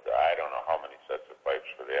built, I don't know how many sets of pipes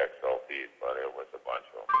for the XLTs, but it was a bunch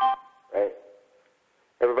of them. Right.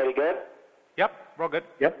 Everybody good? Yep, we're all good.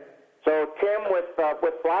 Yep. So Tim, with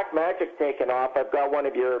Black Magic taking off, I've got one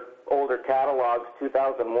of your older catalogs,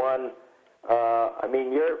 2001.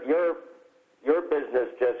 Your business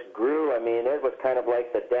just grew. I mean, it was kind of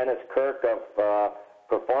like the Dennis Kirk of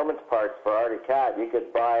performance parts for Arctic Cat. You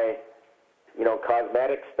could buy,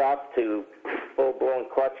 cosmetic stuff to full-blown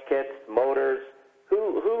clutch kits, motors.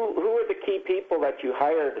 Who were the key people that you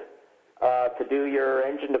hired to do your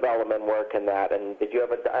engine development work and that? And did you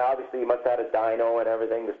have obviously you must have had a dyno and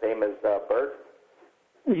everything, the same as Burt?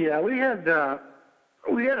 Yeah, we had a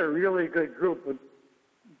really good group.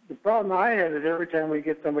 The problem I had is every time we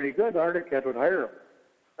get somebody good, Arctic would hire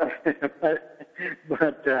them.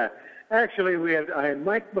 but actually, I had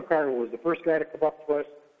Mike McCardle was the first guy to come up to us,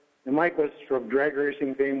 and Mike was from drag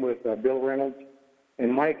racing fame with Bill Reynolds,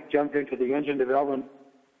 and Mike jumped into the engine development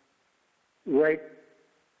right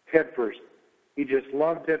head first. He just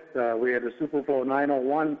loved it. We had a Superflow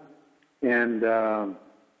 901, and that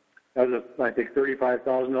was I think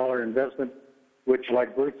 $35,000 investment, which,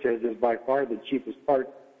 like Burt says, is by far the cheapest part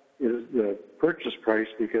is the purchase price,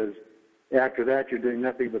 because after that you're doing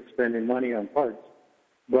nothing but spending money on parts.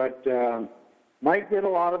 But Mike did a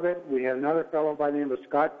lot of it. We had another fellow by the name of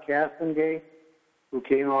Scott Castengay who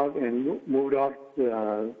came out and moved out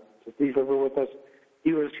to Thief River with us.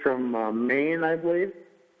 He was from Maine, I believe.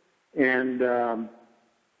 And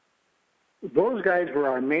those guys were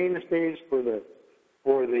our mainstays for the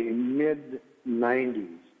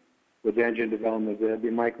mid-'90s with engine development. That'd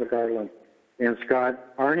be Mike McCardle and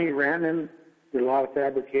Scott. Arnie Rannon did a lot of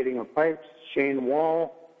fabricating of pipes. Shane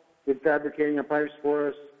Wall did fabricating of pipes for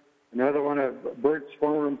us. Another one of Burt's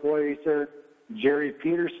former employees, sir, Jerry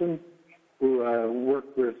Peterson, who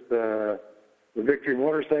worked with the Victory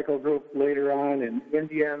Motorcycle Group later on in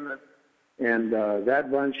Indiana, and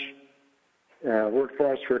that bunch worked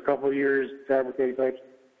for us for a couple of years fabricating pipes.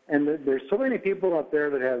 And there's so many people out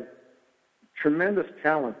there that have tremendous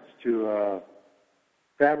talents to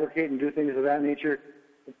fabricate and do things of that nature.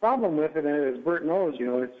 The problem with it, and as Burt knows,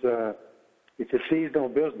 it's a seasonal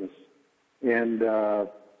business, and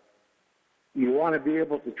you want to be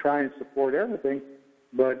able to try and support everything,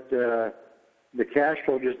 but the cash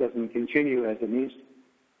flow just doesn't continue as it needs to.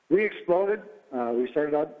 We exploded. We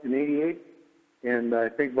started out in '88, and I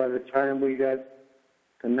think by the time we got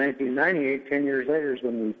to 1998, 10 years later, is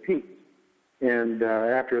when we peaked. And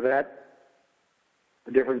after that,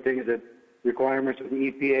 the different things that requirements of the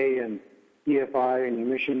EPA and EFI and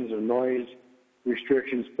emissions and noise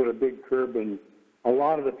restrictions put a big curb in a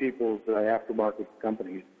lot of the people's aftermarket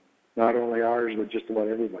companies, not only ours, but just about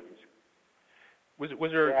everybody's. Was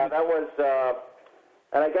there? Yeah, that was,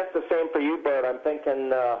 and I guess the same for you, Burt. I'm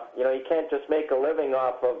thinking, you can't just make a living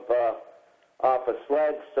off of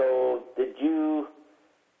sleds. So did you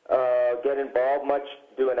get involved much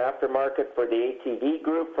doing aftermarket for the ATV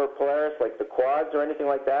group for Polaris, like the quads or anything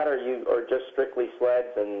like that, or just strictly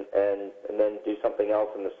sleds and then do something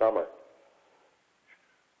else in the summer?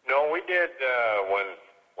 No, we did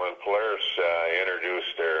when Polaris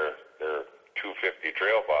introduced their 250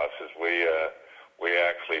 trail bosses. We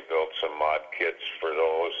actually built some mod kits for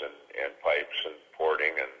those and pipes and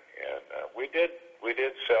porting, and we did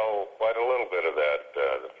sell quite a little bit of that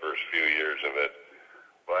the first few years of it.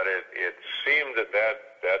 But it seemed that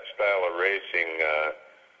style of racing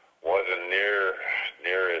wasn't near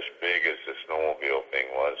as big as the snowmobile thing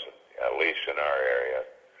was, at least in our area.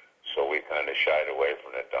 So we kind of shied away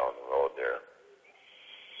from it down the road there.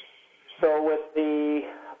 So with the,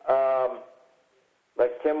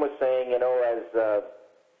 like Tim was saying, as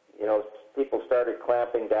people started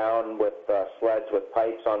clamping down with sleds with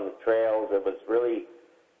pipes on the trails, it was really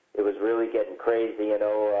getting crazy.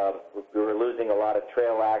 We were losing a lot of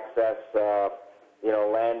trail access.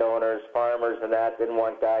 Landowners, farmers, and that didn't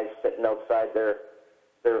want guys sitting outside their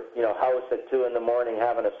house at 2 a.m.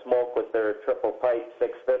 having a smoke with their triple pipe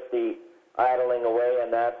 650 idling away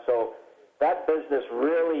and that. So that business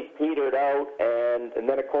really petered out, and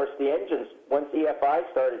then of course the engines, once EFI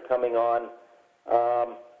started coming on,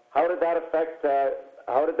 how did that affect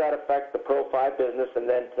the Pro-5 business, and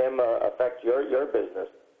then Tim affect your business?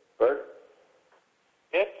 Burt?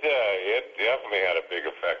 It definitely had a big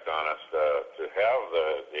effect on us to have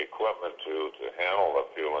the equipment to handle the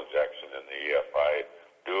fuel injection in the EFI,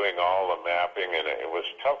 doing all the mapping, and it was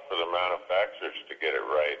tough for the manufacturers to get it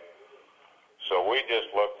right. So we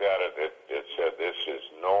just looked at it. It said, this is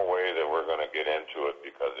no way that we're going to get into it,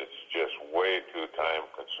 because it's just way too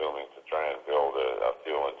time-consuming to try and build a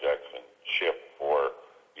fuel injection ship for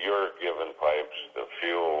your given pipes. The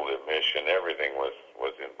fuel, the emission, everything was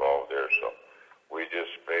involved there. So we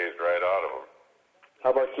just phased right out of them.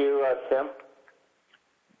 How about you, Tim?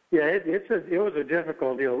 Yeah, it was a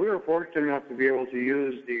difficult deal. We were fortunate enough to be able to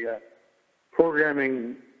use the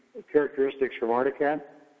programming characteristics from Arctic,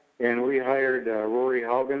 and we hired Rory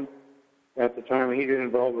Haugen at the time. He'd been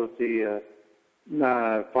involved with the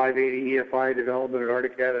 580 EFI development at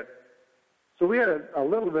Arctic. So we had a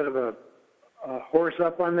little bit of a horse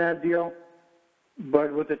up on that deal.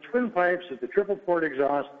 But with the twin pipes, with the triple port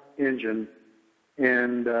exhaust engine,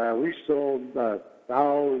 and we sold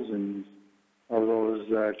thousands of those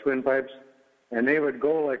twin pipes, and they would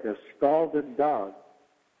go like a scalded dog.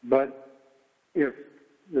 But if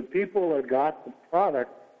the people that got the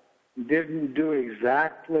product didn't do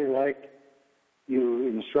exactly like you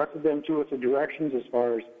instructed them to with the directions as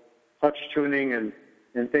far as touch tuning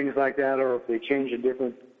and things like that, or if they changed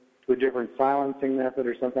to a different silencing method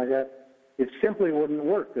or something like that, it simply wouldn't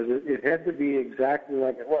work because it had to be exactly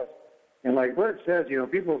like it was. And like Burt says,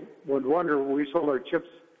 people would wonder when we sold our chips,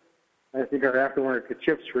 I think our aftermarket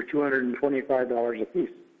chips for $225 a piece.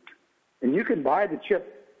 And you can buy the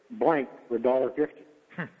chip blank for $1.50.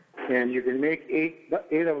 And you can make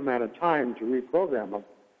eight of them at a time to reprogram them.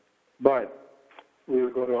 But we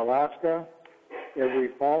would go to Alaska every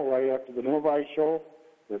fall right after the Novi show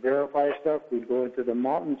to verify stuff. We'd go into the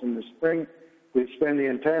mountains in the spring. We'd spend the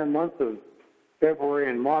entire month of February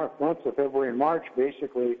and March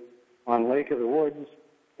basically on Lake of the Woods,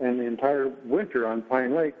 and the entire winter on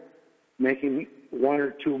Pine Lake making one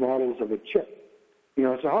or two models of a chip.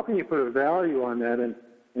 So how can you put a value on that?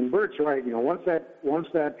 And Burt's right. Once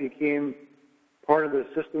that became part of the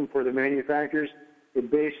system for the manufacturers, it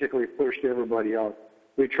basically pushed everybody out.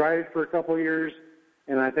 We tried it for a couple of years,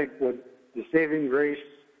 and I think what the saving grace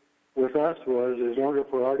with us was, in order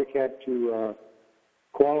for Arctic Cat to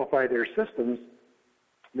qualify their systems,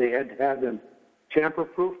 they had to have them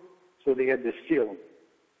tamper-proof, so they had to seal them.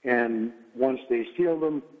 And once they sealed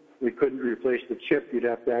them, we couldn't replace the chip. You'd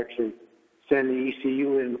have to actually send the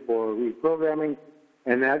ECU in for reprogramming,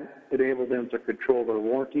 and that enabled them to control their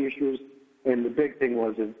warranty issues. And the big thing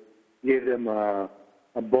was it gave them a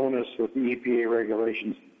bonus with the EPA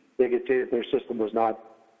regulations. They could say that their system was not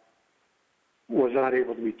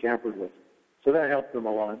able to be tampered with. So that helped them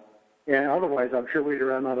a lot. And otherwise, I'm sure we'd have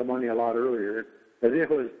run out of money a lot earlier. But it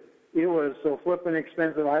was so flippin'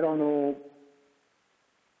 expensive. I don't know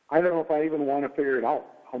if I even want to figure it out,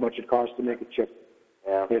 how much it costs to make a chip.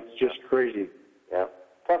 Yeah. It's just crazy. Yeah.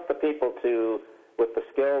 Plus the people with the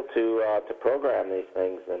skill to program these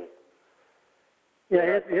things. And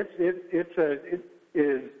yeah, it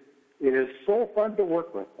is so fun to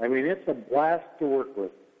work with. I mean, it's a blast to work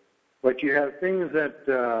with. But you have things that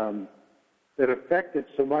affect it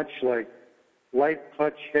so much, like light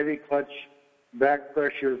clutch, heavy clutch, back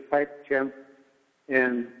pressure, pipe temp,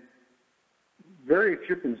 and very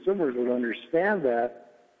few consumers would understand that.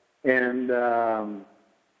 And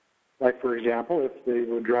like, for example, if they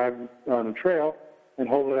would drive on a trail and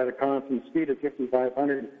hold it at a constant speed of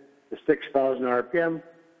 5,500 to 6,000 RPM,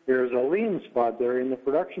 there's a lean spot there in the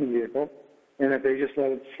production vehicle, and if they just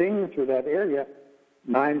let it sing through that area,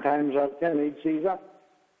 9 times out of 10, they'd seize up.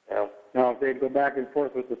 Yeah. Now, if they'd go back and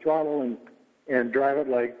forth with the throttle and drive it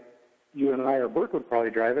like you and I or Burt would probably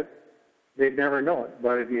drive it, they'd never know it.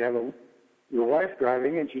 But if you have your wife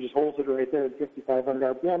driving and she just holds it right there at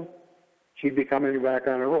 5,500 RPM, she'd be coming back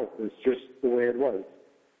on a rope. It's just the way it was.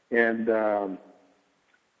 And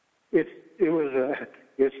it's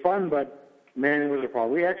fun, but man, it was a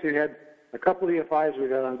problem. We actually had a couple of EFIs we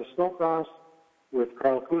got onto snowcross with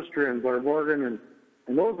Carl Kuster and Blair Morgan,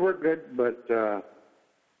 and those worked good, but to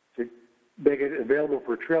make it available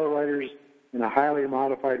for trail riders in a highly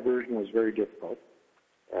modified version was very difficult.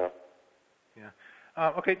 Yeah. Yeah.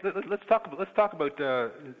 Okay, let's talk about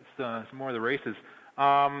some more of the races.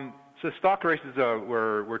 So stock races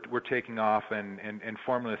were taking off, and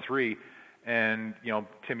Formula 3, and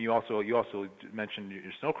Tim, you also mentioned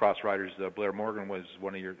your snowcross riders. Blair Morgan was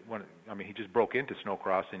one. I mean, he just broke into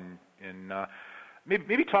snowcross, and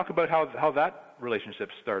maybe talk about how that relationship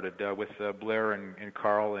started with Blair and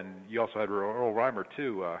Carl, and you also had Earl Reimer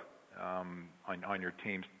too on your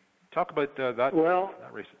teams. Talk about that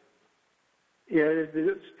race. Yeah,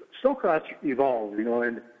 snowcross evolved,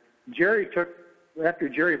 and after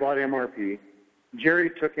Jerry bought MRP, Jerry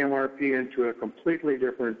took MRP into a completely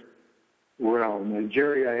different realm. And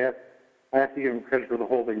Jerry, I have to give him credit for the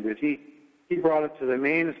whole thing, because he brought it to the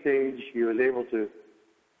main stage. He was able to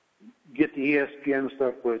get the ESPN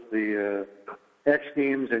stuff with the X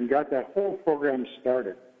Games and got that whole program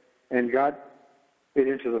started and got it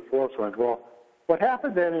into the forefront. Well, what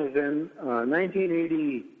happened then is in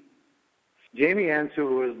 1980, Jamie Ansel,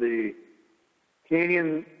 who was the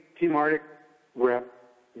Canadian Team Arctic rep,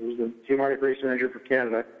 he was the Team Arctic race manager for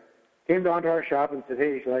Canada, came down to our shop and said,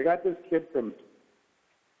 hey, I got this kid from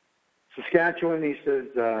Saskatchewan. He says,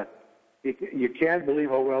 you can't believe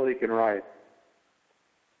how well he can ride.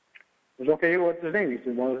 I said, okay, what's his name? He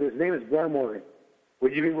said, well, his name is Blair Morgan.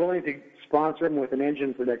 Would you be willing to sponsor him with an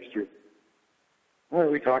engine for next year? Well,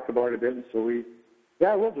 we talked about it a bit, and so we'll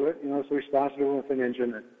do it. So we sponsored him with an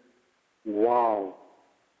engine. And wow.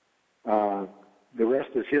 The rest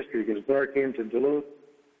is history, because Blair came to Duluth,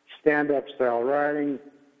 stand-up style riding,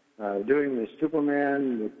 doing the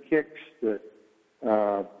Superman, the kicks, doing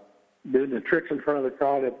the tricks in front of the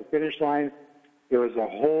crowd at the finish line. It was a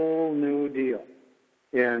whole new deal.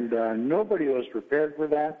 And nobody was prepared for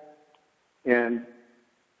that. And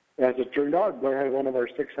as it turned out, Blair had one of our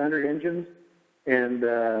 600 engines, and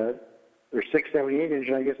or 678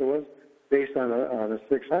 engine, I guess it was, based on a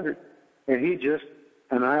 600, and he just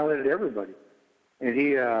annihilated everybody. And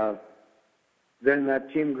he then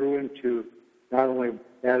that team grew into not only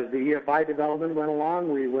as the EFI development went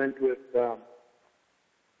along, we went with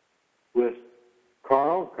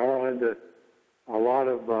Carl. Carl had a lot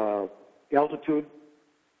of altitude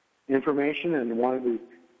information and wanted to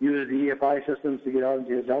use the EFI systems to get out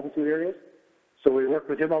into his altitude areas. So we worked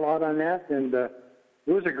with him a lot on that, and it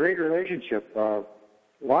was a great relationship.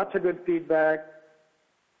 Lots of good feedback,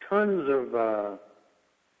 tons of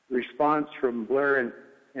response from Blair.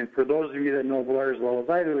 And for those of you that know Blair as well as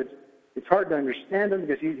I do, it's hard to understand him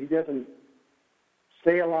because he doesn't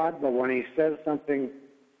say a lot, but when he says something,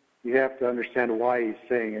 you have to understand why he's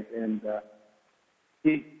saying it. And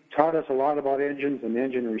he taught us a lot about engines and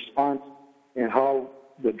engine response and how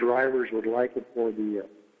the drivers would like it for the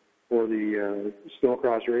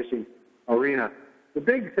snowcross racing arena. The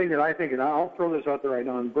big thing that I think, and I'll throw this out there right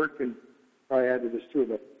now, and Burt can probably add to this too,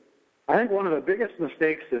 but I think one of the biggest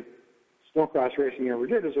mistakes that snowcross racing ever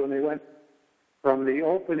did is when they went from the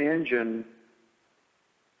open engine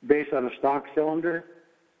based on a stock cylinder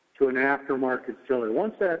to an aftermarket cylinder.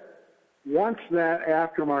 Once that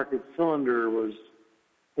aftermarket cylinder was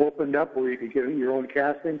opened up where you could get your own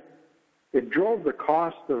casting, it drove the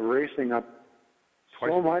cost of racing up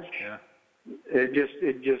so much. Yeah. It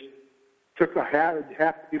just took half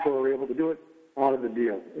the people who were able to do it out of the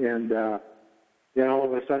deal. And then all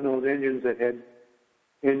of a sudden those engines that had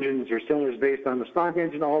engines or cylinders based on the stock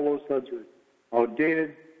engine, all those studs were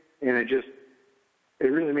outdated, and it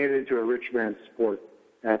really made it into a rich man's sport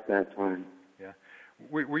at that time. Yeah.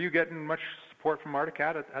 Were you getting much support from Arctic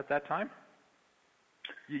at that time?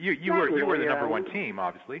 You were the number one team,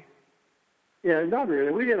 obviously. Yeah, not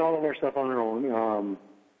really. We did all of our stuff on our own.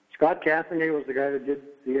 Scott Cassidy was the guy that did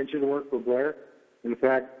the engine work for Blair. In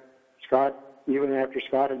fact, Scott, even after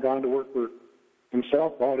Scott had gone to work for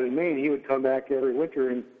himself out in Maine, he would come back every winter,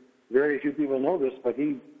 and very few people know this, but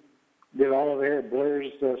he did all of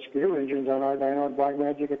Blair's screw engines on our dyno Black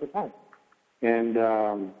Magic at the time. And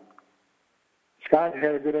Scott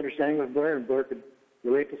had a good understanding with Blair, and Blair could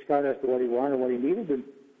relate to Scott as to what he wanted and what he needed,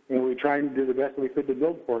 and we tried to do the best that we could to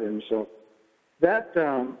build for him. So that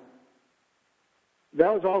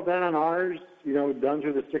was all done on ours, done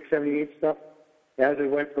through the 678 stuff. As it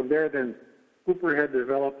went from there, then Cooper had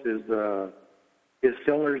developed his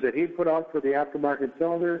cylinders that he'd put out for the aftermarket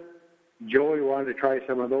cylinder. Joey wanted to try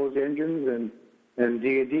some of those engines, and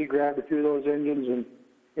D&D grabbed a few of those engines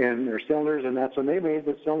and their cylinders, and that's when they made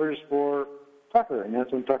the cylinders for Tucker, and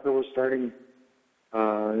that's when Tucker was starting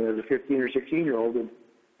as a 15 or 16-year-old, and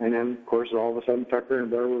then, of course, all of a sudden Tucker and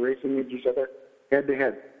Blair were racing each other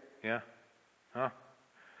head-to-head. Yeah. Huh.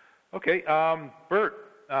 Okay, Burt,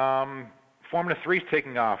 Formula 3's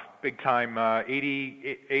taking off big time,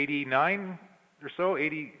 89 or so,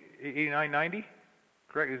 89, 90?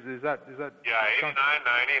 Correct? Is that? Yeah, 89,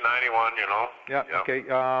 90, 91, Yeah, yep. Okay.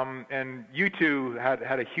 And you two had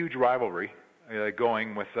a huge rivalry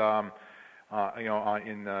going with, on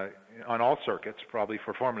all circuits, probably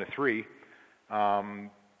for Formula 3.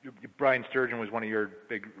 Brian Sturgeon was one of your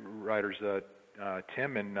big riders,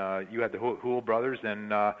 Tim, and you had the Houle brothers,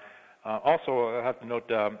 and also I have to note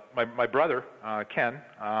my brother Ken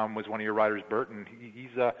was one of your riders, Burt, and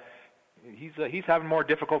he's having more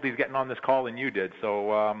difficulties getting on this call than you did.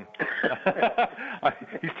 So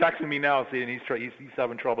he's texting me now saying he's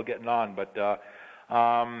having trouble getting on, but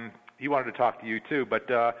he wanted to talk to you too. But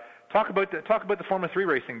talk about the Formula 3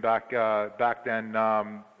 racing back then.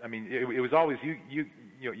 I mean, it was always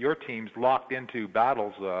your teams locked into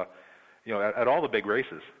battles, at all the big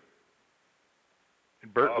races.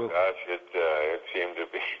 And Burt gosh, it seemed to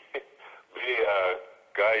be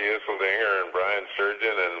Guy Usseldinger and Brian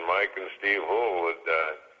Sturgeon and Mike and Steve Houle would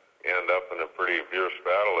end up in a pretty fierce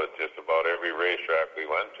battle at just about every racetrack we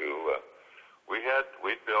went to.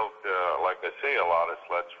 We built, like I say, a lot of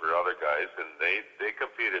sleds for other guys, and they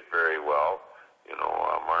competed very well.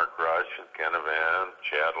 Mark Rush and Ken Van,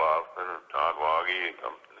 Chad Lofman, and Todd Woggy.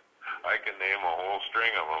 I can name a whole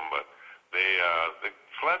string of them, but the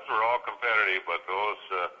sleds were all competitive. But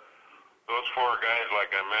those four guys,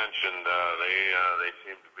 like I mentioned, they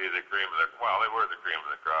seemed to be the cream of the they were the cream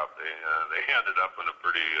of the crop. They ended up in a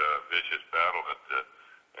pretty vicious battle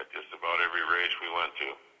at just about every race we went to.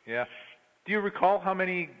 Yeah. Do you recall how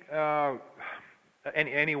many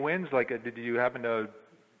any wins? Like, did you happen to,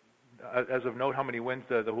 as of note, how many wins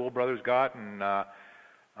the Houle brothers got, and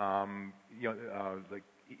Like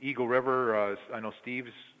Eagle River. I know Steve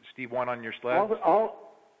won on your sled.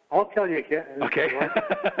 I'll tell you, Ken. Okay.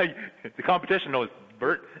 The competition knows,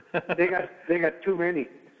 Burt. they got too many.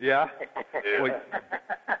 Yeah.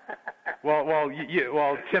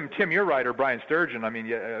 Well, Tim, your rider, Brian Sturgeon. I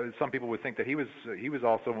mean, some people would think that he was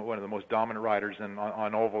also one of the most dominant riders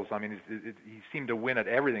on ovals. I mean, he seemed to win at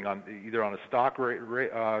everything either on a stock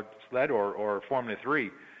sled or Formula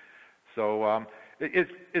 3. So, is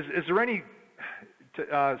there any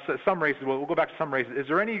some races? We'll go back to some races. Is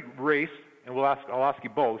there any race, and I'll ask you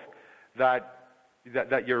both, that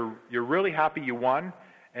you're really happy you won,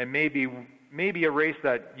 and maybe a race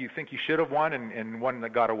that you think you should have won and one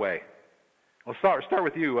that got away? I'll start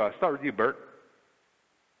with you. Start with you, Burt.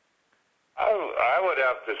 I would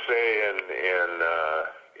have to say in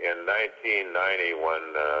 1990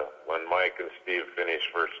 when Mike and Steve finished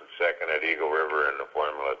first and second at Eagle River in the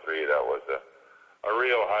Formula 3, that was a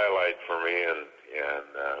real highlight for me.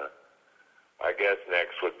 And I guess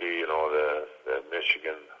next would be the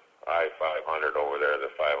Michigan I-500 over there,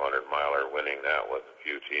 the 500 miler. Winning that with a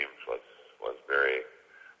few teams was very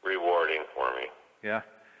rewarding for me. Yeah.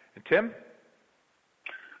 And Tim?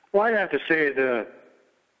 Well, I'd have to say the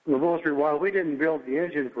most rewarding. We didn't build the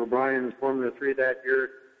engine for Brian's Formula 3 that year.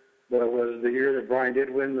 That was the year that Brian did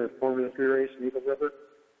win the Formula 3 race in Eagle River.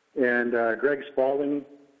 And Greg Spalding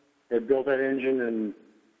had built that engine,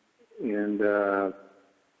 and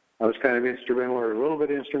I was kind of instrumental, or a little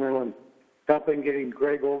bit instrumental, in helping getting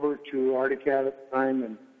Greg over to Arcticat at the time,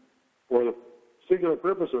 and for the singular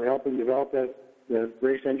purpose of helping develop the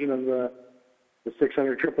race engine of the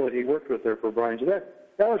 600 triple that he worked with there for Brian. So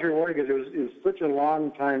that was rewarding because it was such a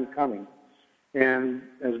long time coming. And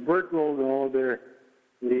as Burt will know, the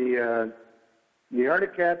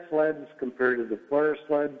Arcticat sleds compared to the Polaris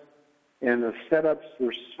sleds, and the setups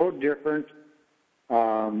were so different.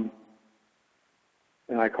 And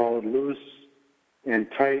I call it loose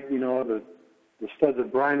and tight. The sleds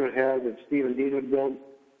that Brian would have, that Steve and Dean would build,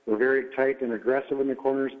 were very tight and aggressive in the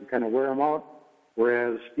corners to kind of wear them out,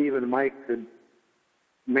 whereas Steve and Mike could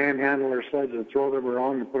manhandle their sleds and throw them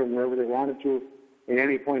around and put them wherever they wanted to at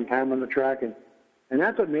any point in time on the track. And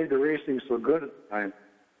that's what made the racing so good at the time.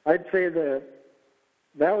 I'd say that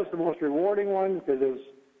was the most rewarding one, because it was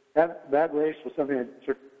that race was something that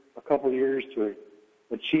took a couple of years to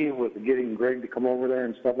achieve, with getting Greg to come over there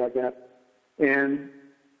and stuff like that. And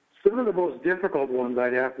some of the most difficult ones,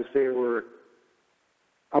 I'd have to say, were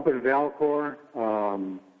up in Valcourt.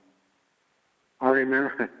 I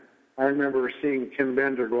remember seeing Tim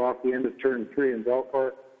Bender go off the end of turn 3 in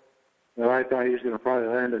Valcourt, and I thought he was going to probably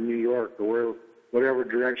land in New York or whatever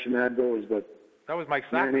direction that goes. But that was Mike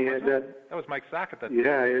Sack. That was Mike Sack at that time.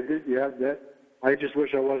 Yeah, it did. Yeah, I just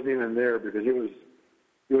wish I wasn't even there, because it was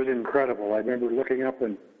incredible. I remember looking up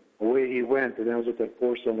and the way he went, and that was with that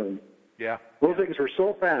four-cylinder. Yeah. Those things were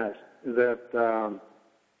so fast that,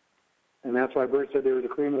 and that's why Burt said they were the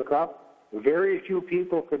cream of the crop. Very few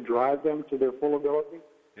people could drive them to their full ability.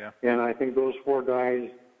 Yeah. And I think those four guys,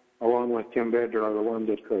 along with Tim Bender, are the ones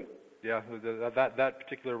that could. Yeah, that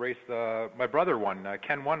particular race, my brother won.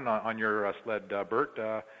 Ken won on your sled, Burt,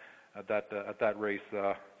 at that race.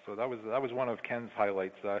 So that was one of Ken's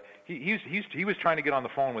highlights. He was trying to get on the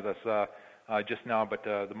phone with us just now, but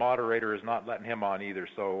the moderator is not letting him on either.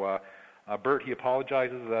 So Burt, he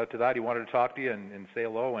apologizes to that. He wanted to talk to you and say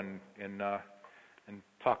hello and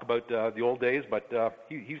talk about the old days, but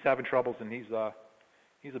he's having troubles, and he's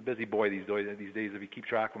a busy boy these days if you keep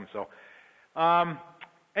track of him. So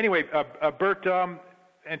anyway, Burt,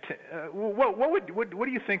 what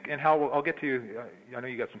do you think, and how? I'll get to you. I know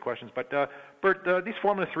you got some questions, but Burt, these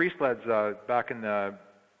Formula 3 sleds back in the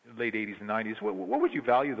late 80s and 90s, what would you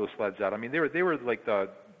value those sleds at? I mean, they were like the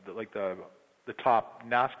top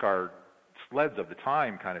NASCAR sleds of the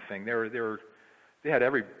time, kind of thing. They had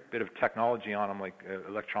every bit of technology on them, like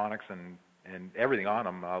electronics and everything on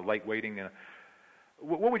them, lightweighting.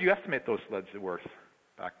 What would you estimate those sleds were worth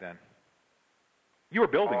back then? You were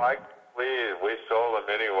building them. We sold them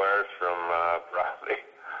anywhere from probably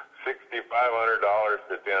 $6,500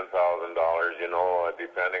 to $10,000,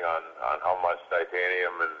 depending on how much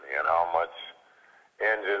titanium and how much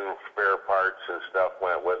engine spare parts and stuff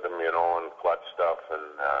went with them, and clutch stuff.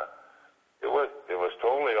 And it was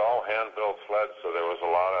totally all hand-built sleds, so there was a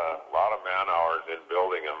lot of man-hours in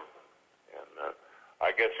building them. And I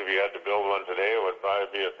guess if you had to build one today, it would probably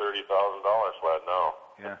be a $30,000 sled now.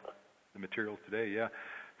 Yeah, the materials today, yeah.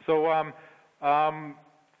 So,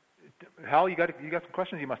 Hal, you got some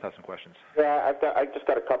questions? You must have some questions. Yeah, I just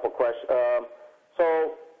got a couple questions.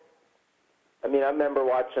 So, I mean, I remember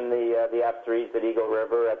watching the F3s at Eagle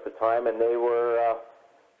River at the time, and they were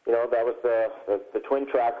that was the twin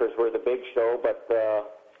trackers were the big show, but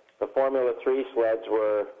the Formula 3 sleds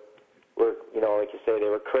were like you say, they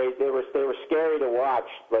were crazy. They were scary to watch,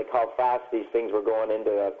 like how fast these things were going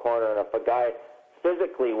into a corner. And if a guy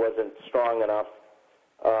physically wasn't strong enough,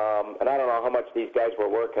 and I don't know how much these guys were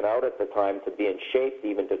working out at the time to be in shape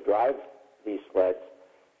even to drive these sleds,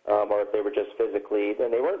 or if they were just physically,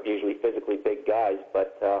 and they weren't usually physically big guys,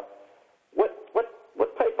 but what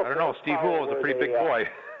type of... I don't know, Steve Hoole was a pretty big boy.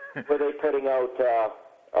 Were they putting out,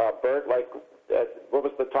 Burt, like, what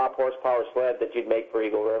was the top horsepower sled that you'd make for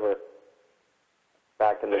Eagle River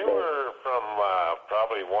back in the day? They were from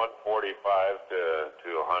probably 145 to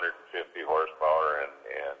 150 horsepower, and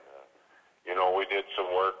we did some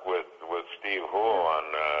work with Steve Hoole on,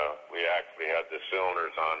 we actually had the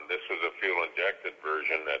cylinders on. This was a fuel-injected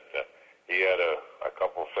version that he had a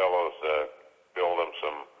couple fellows build him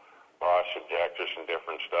some Bosch injectors and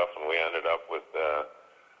different stuff, and we ended up with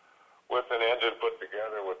an engine put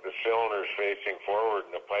together with the cylinders facing forward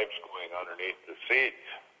and the pipes going underneath the seats.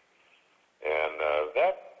 And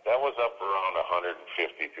that was up around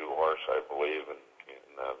 152 horse, I believe, and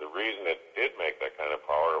the reason it did make that kind of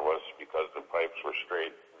power was because the pipes were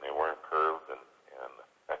straight and they weren't curved, and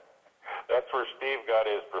that's where Steve got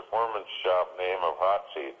his performance shop name of Hot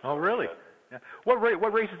Seat. Oh, really? Yeah. What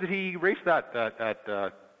races did he race at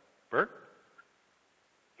Burt?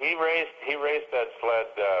 He raced that sled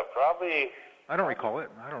probably. I don't recall it.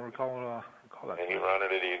 I don't recall that. And he run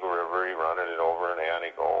it at Eagle River. He run it over in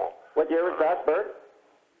Antigole. What year was that, Burt?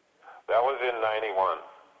 That was in 91.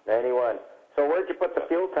 91. So where'd you put the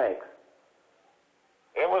fuel tanks?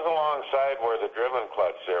 It was alongside where the driven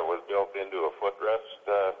clutch there was built into a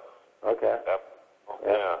footrest. Okay.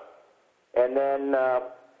 Yeah. And then,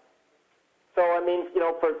 so I mean,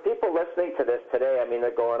 for people listening to this today, I mean,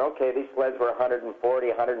 they're going, okay, these sleds were 140,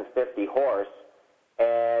 150 horse,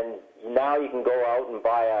 and now you can go out and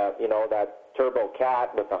buy that Turbo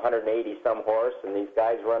Cat with 180 some horse, and these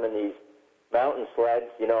guys running these mountain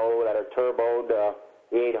sleds, that are turboed, the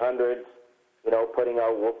 800s, putting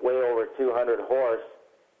out way over 200 horse.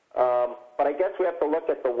 But I guess we have to look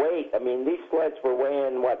at the weight. I mean, these sleds were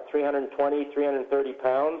weighing, 320, 330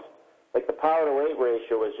 pounds? Like, the power-to-weight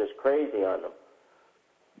ratio was just crazy on them.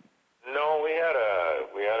 No, we had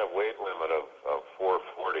a weight limit of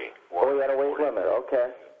 440. Oh, we had a weight limit,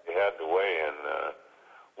 okay. You had to weigh, and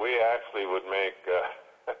we actually would make...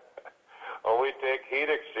 we'd take heat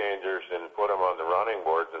exchangers and put them on the running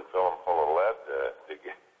boards and fill them full of lead to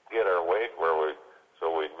get our weight so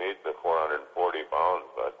we'd meet the 440 pounds,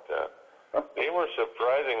 but they were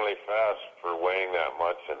surprisingly fast for weighing that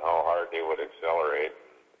much and how hard they would accelerate,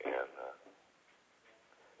 and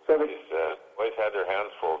so boys had their hands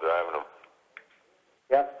full driving them.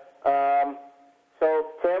 Yep. So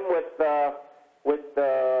Tim, with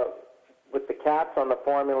the cats on the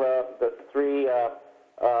Formula, the 3,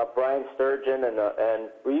 Brian Sturgeon, and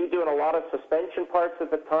were you doing a lot of suspension parts at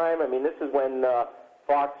the time? I mean, this is when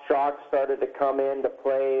Fox shocks started to come into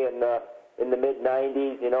play in the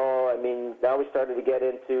mid-90s, I mean, now we started to get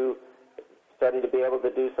into starting to be able to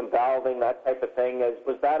do some valving, that type of thing.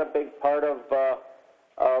 Was that a big part of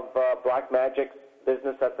Black Magic's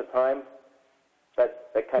business at the time?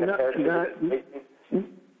 That kind of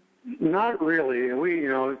Not really. We,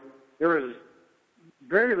 there was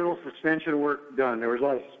very little suspension work done. There was a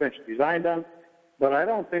lot of suspension design done, but I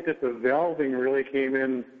don't think that the valving really came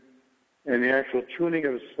in, and the actual tuning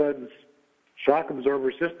of sleds' shock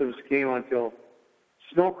absorber systems came until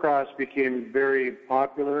snowcross became very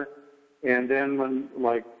popular. And then when,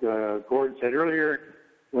 like Gordon said earlier,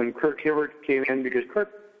 when Kirk Hibbert came in, because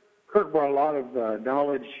Kirk brought a lot of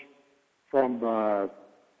knowledge from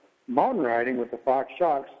mountain riding with the Fox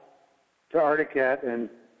shocks to Arctic Cat, and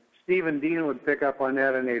Steve and Dean would pick up on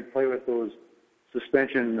that, and they'd play with those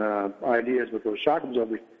suspension ideas with those shock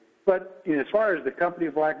absorbers. But as far as the company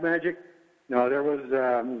Black Magic, no, there was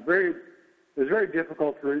it was very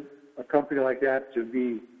difficult for a company like that to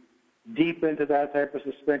be deep into that type of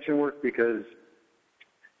suspension work, because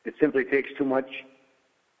it simply takes too much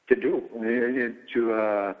to do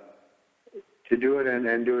to do it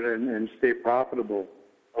and do it and stay profitable.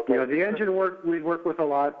 Okay. The engine work we work with a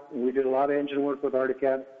lot. We did a lot of engine work with Arctic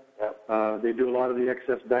Cat. Yep. They do a lot of the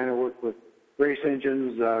excess dyno work with race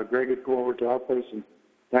engines. Greg would go over to our place and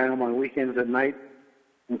dyno them on weekends at night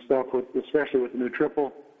and stuff, especially with the new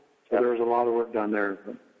triple. So there was a lot of work done there.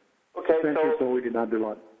 Okay, so we did not do a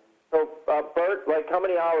lot. So, Burt, how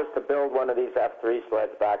many hours to build one of these F3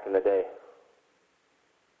 sleds back in the day?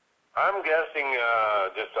 I'm guessing,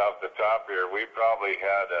 just off the top here, we probably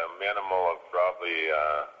had a minimal of probably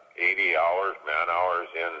 80 hours, man hours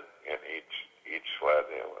in each sled.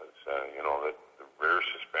 It was, the rear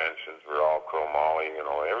suspensions were all chromoly.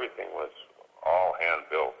 Everything was all hand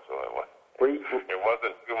built. So it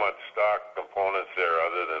wasn't too much stock components there,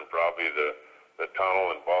 other than probably the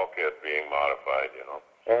tunnel and bulkhead being modified.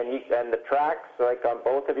 And the tracks, like on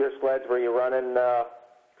both of your sleds, were you running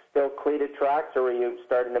still cleated tracks, or were you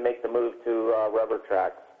starting to make the move to rubber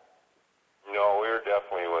tracks? No, we were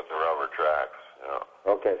definitely with the rubber tracks.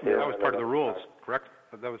 Yeah. Okay. So that was part of the rules, correct?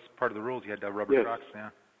 That was part of the rules. You had to have rubber Yes. tracks. Yeah.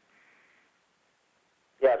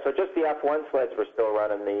 Yeah. So just the F1 sleds were still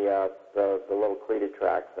running the little cleated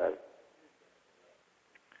tracks then.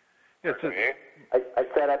 Yeah. I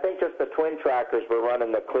said I think just the twin trackers were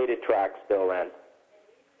running the cleated tracks still then.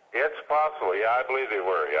 It's possible. Yeah, I believe they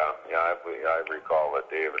were. Yeah. I recall that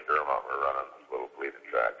Dave and Dermot were running little pleated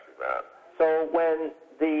tracks. You bet. So when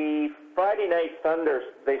the Friday Night Thunder,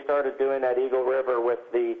 they started doing at Eagle River with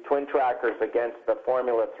the twin trackers against the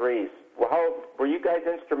Formula 3s. Well, how were you guys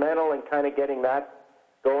instrumental in kind of getting that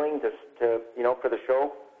going to for the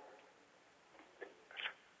show?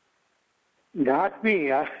 Not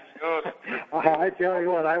me. I tell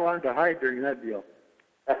you what, I wanted to hide during that deal.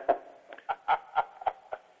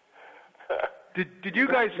 Did you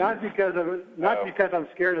guys? Not because I'm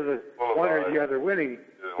scared of the one or the other winning.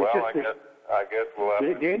 Well, It's just I guess we'll have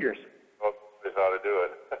to dangerous. is how to do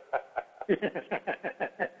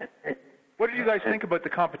it. What did you guys think about the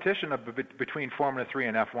competition between Formula 3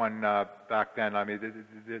 and F1 back then? I mean,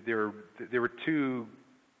 there were two,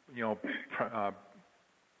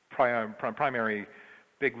 primary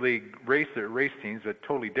big league race teams, but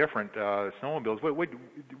totally different snowmobiles.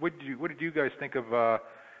 What did you guys think of?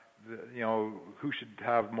 Who should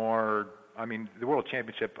have more? I mean, the World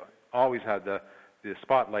Championship always had the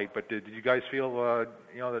spotlight, but did you guys feel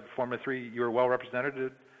that Formula 3 you were well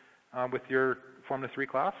represented with your Formula 3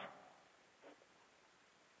 class?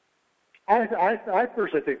 I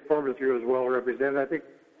personally think Formula 3 was well represented. I think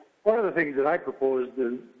one of the things that I proposed,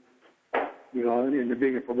 in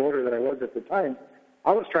being a promoter that I was at the time,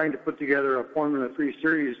 I was trying to put together a Formula 3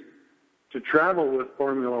 series to travel with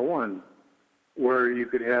Formula 1, where you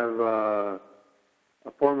could have a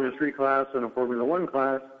Formula 3 class and a Formula 1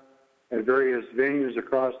 class at various venues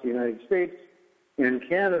across the United States and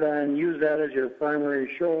Canada, and use that as your primary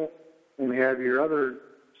show, and have your other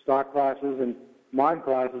stock classes and mod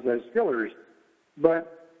classes as fillers.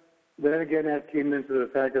 But then again, that came into the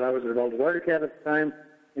fact that I was at Eldorado at the time,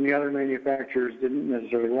 and the other manufacturers didn't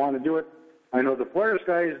necessarily want to do it. I know the Polaris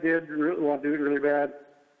guys did want to do it really bad,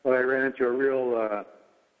 but I ran into a real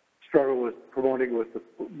struggle with promoting with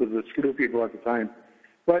the Skidoo people at the time.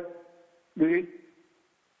 But in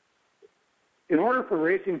order for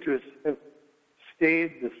racing to have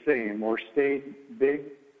stayed the same or stayed big,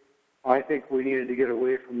 I think we needed to get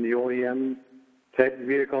away from the OEM type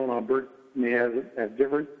vehicle. Now, Burt may have a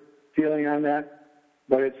different feeling on that,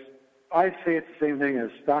 but I'd say it's the same thing as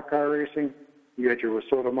stock car racing. You got your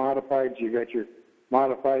Wasota modifieds, you got your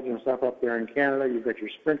modifieds and stuff up there in Canada, you've got your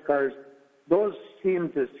sprint cars. Those seem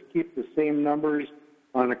to keep the same numbers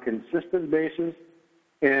on a consistent basis,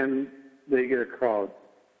 and they get a crowd.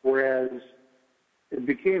 Whereas it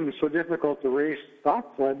became so difficult to race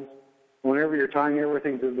stock sleds whenever you're tying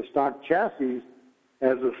everything to the stock chassis.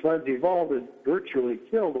 As the sleds evolved, it virtually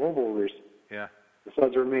killed oval racing. Yeah. The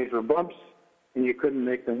sleds were made for bumps, and you couldn't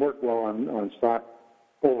make them work well on stock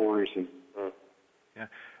oval racing. Yeah,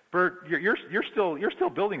 Burt, you're still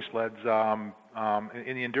building sleds in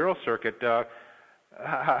the enduro circuit.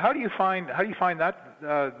 How do you find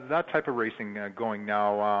that type of racing going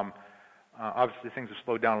now? Obviously, things have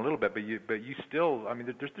slowed down a little bit, but you still, I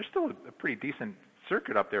mean, there's still a pretty decent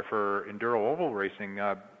circuit up there for enduro oval racing.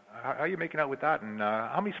 How are you making out with that? And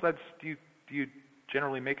how many sleds do you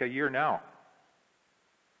generally make a year now?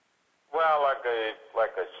 Well, like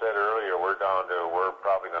I said earlier, we're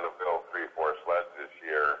probably going to build 3-4 sleds this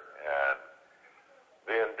year, and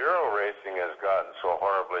the enduro racing has gotten so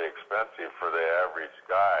horribly expensive for the average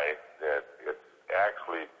guy that it's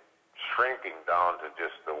actually shrinking down to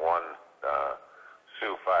just the one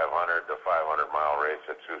Sioux 500, the 500-mile race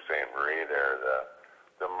at Sault Ste. Marie there.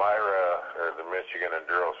 The Myra, or the Michigan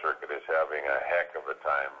Enduro Circuit, is having a heck of a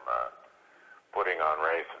time putting on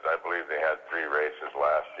races. I believe they had 3 races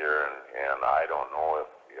last year, and I don't know if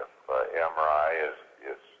MRI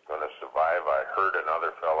is going to survive. I heard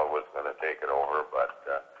another fellow was going to take it over, but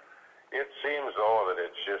it seems, though, that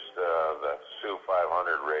it's just the Sioux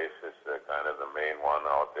 500 race is kind of the main one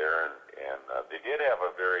out there, and they did have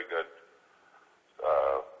a very good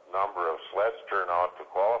number of sleds turn out to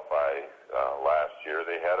qualify last year.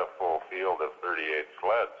 They had a full field of 38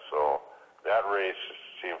 sleds, so that race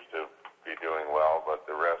seems to be doing well, but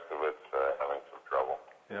the rest of it's having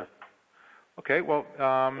Okay, well,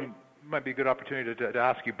 might be a good opportunity to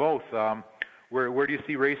ask you both. Where do you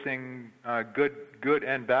see racing good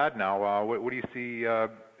and bad now? What do you see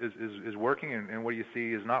is working, and what do you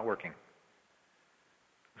see is not working?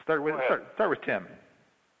 Start with Tim.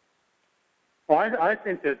 Well, I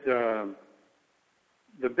think that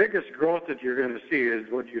the biggest growth that you're going to see is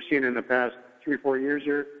what you've seen in the past 3-4 years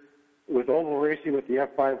here with oval racing with the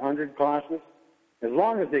F500 classes. As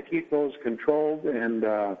long as they keep those controlled,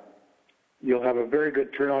 and you'll have a very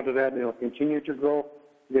good turnout of that, and it'll continue to grow,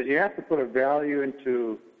 because you have to put a value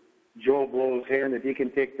into Joe Blow's hand that he can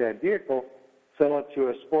take that vehicle, sell it to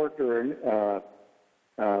a sport or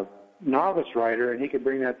a novice rider, and he can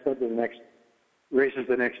bring that stuff to the next races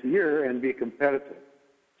the next year and be competitive.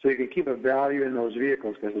 So you can keep a value in those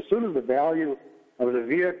vehicles, because as soon as the value of the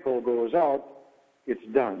vehicle goes out, it's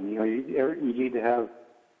done. You know, you need to have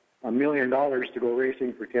 $1 million to go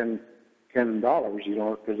racing for $10, you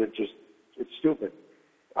know, because it's stupid.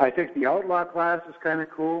 I think the outlaw class is kind of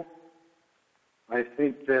cool. I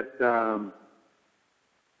think that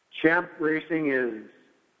champ racing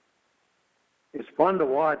is fun to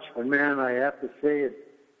watch, but man, I have to say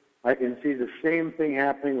I can see the same thing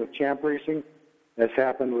happening with champ racing as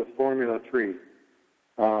happened with Formula 3.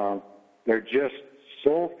 They're just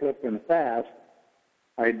so flipping fast.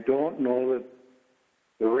 I don't know that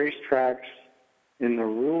the racetracks and the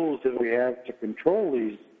rules that we have to control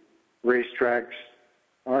these racetracks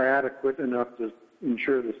are adequate enough to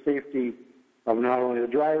ensure the safety of not only the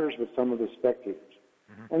drivers but some of the spectators.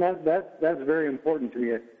 Mm-hmm. And that's very important to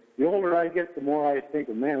me. The older I get, the more I think,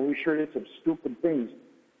 man, we sure did some stupid things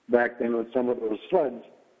back then with some of those sleds.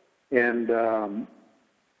 And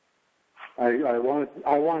I want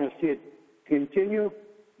to see it continue,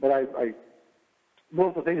 but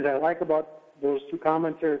both the things I like about those three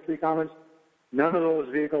comments, none of those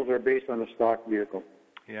vehicles are based on a stock vehicle.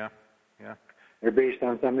 Yeah. They're based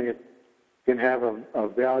on something that can have a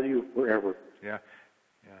value forever. Yeah.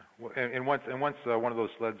 Well, and once one of those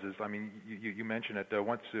sleds is, I mean, you mentioned it.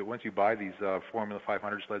 Once you buy these Formula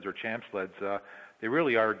 500 sleds or Champ sleds, they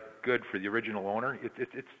really are good for the original owner.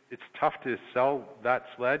 It's tough to sell that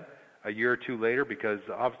sled a year or two later, because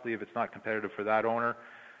obviously if it's not competitive for that owner,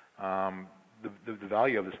 the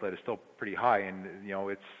value of the sled is still pretty high, and you know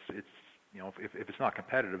it's you know if it's not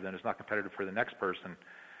competitive, then it's not competitive for the next person.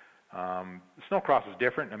 Snowcross is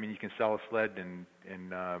different. I mean, you can sell a sled and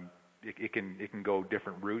it can go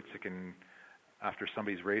different routes. It can, after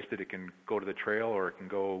somebody's raced it, it can go to the trail, or it can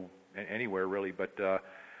go anywhere really. But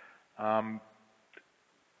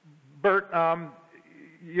Burt,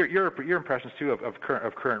 your impressions too of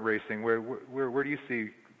current racing. Where do you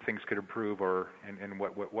see things could improve, and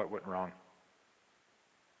what went wrong?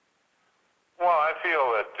 Well, I feel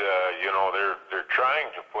that they're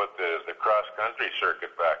trying to put the cross country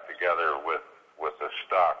circuit back together with a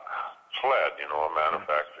stock sled, a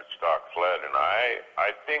manufactured stock sled, and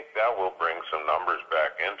I think that will bring some numbers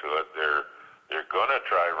back into it. They're going to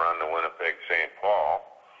try run the Winnipeg St. Paul.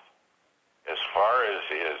 As far as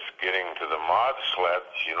getting to the mod sleds,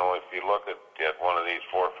 if you look at one of these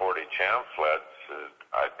 440 Champ sleds,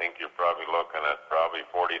 I think you're probably looking at $40,000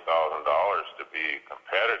 to be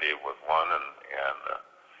competitive with one, and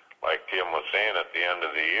like Tim was saying, at the end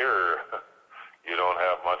of the year, you don't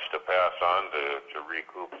have much to pass on to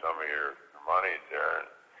recoup some of your monies there.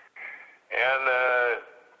 And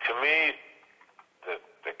to me,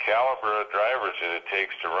 the caliber of drivers that it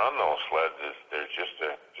takes to run those sleds there's just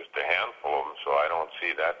a handful of them, so I don't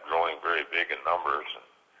see that growing very big in numbers.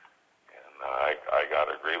 I got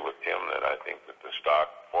to agree with Tim that I think that the stock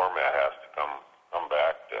format has to come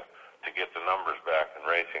back to get the numbers back in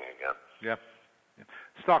racing again. Yeah.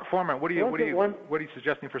 Stock format. What are you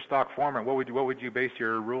suggesting for stock format? What would you base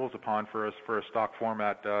your rules upon for a stock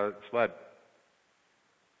format sled?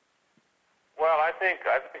 Well, I think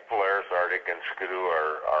Polaris, Arctic, and Skidoo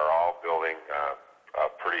are all building a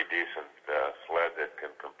pretty decent sled that can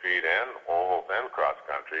compete in ovals and cross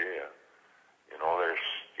country.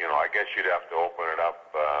 I guess you'd have to open it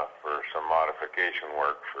up for some modification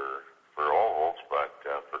work for ovals, but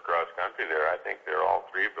for cross country there, I think they're all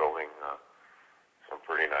three building some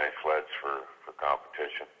pretty nice sleds for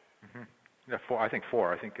competition. Mm-hmm. Yeah, four. I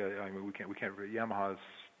think we can't. Yamaha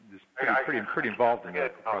is pretty involved in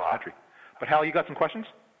cross country. But Hal, you got some questions?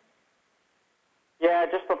 Yeah,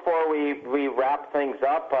 just before we wrap things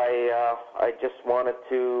up, I just wanted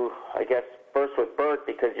to, I guess, first with Burt,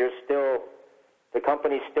 because the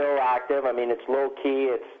company's still active. I mean, it's low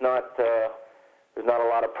key. It's not there's not a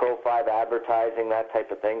lot of Pro-5 advertising, that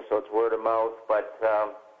type of thing. So it's word of mouth. But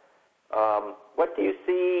what do you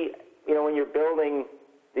see? When you're building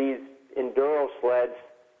these enduro sleds,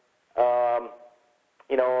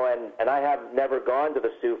 you know, and I have never gone to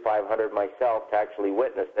the Sioux 500 myself to actually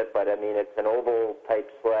witness it, but I mean, it's an oval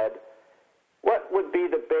type sled. What would be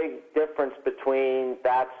the big difference between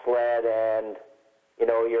that sled and, you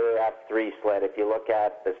know, your F3 sled? If you look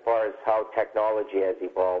at as far as how technology has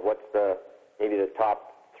evolved, what's maybe the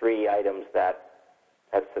top 3 items that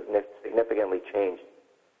have significantly changed?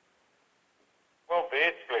 Well,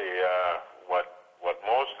 basically, what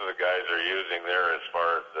most of the guys are using there as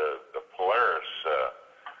far as the Polaris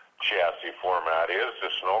chassis format is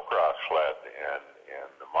the snowcross sled, and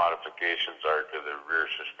the modifications are to the rear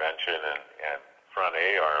suspension and front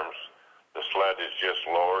A-arms. The sled is just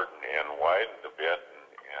lowered and widened a bit,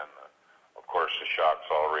 and of course the shock's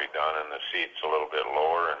all redone and the seat's a little bit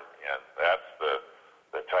lower, and that's the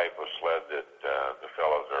type of sled that the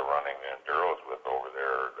fellows are running the enduros with over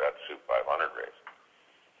there, that Sioux 500 race.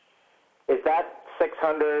 Is that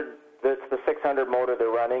 600, that's the 600 motor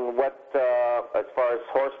they're running, what, as far as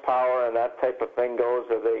horsepower and that type of thing goes,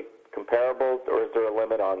 are they comparable, or is there a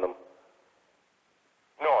limit on them?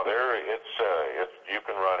 No, it's you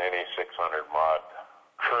can run any 600 mod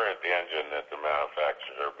current engine that the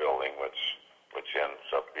manufacturers are building, which ends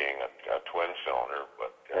up being a twin cylinder,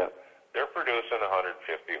 but they're producing 150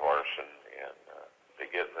 horse, and they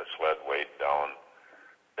get the sled weight down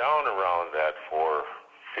around that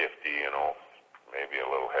 450, you know, maybe a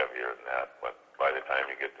little heavier than that, but by the time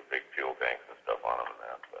you get the big fuel tanks and stuff on them and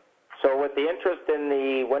that. But. So with the interest in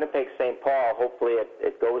the Winnipeg St. Paul, hopefully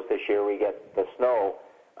it goes this year, we get the snow.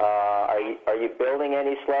 Are you building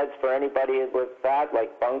any sleds for anybody with that,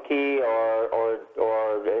 like Bunky, or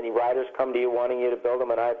any riders come to you wanting you to build them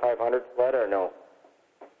an I-500 sled, or no?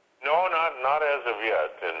 No, not as of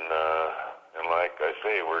yet, and like I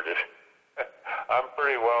say, we're just, I'm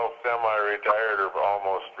pretty well semi-retired or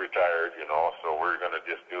almost retired, you know, so we're going to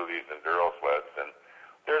just do these enduro sleds, and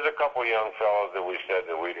there's a couple young fellows that we said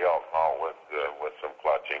that we'd help out with some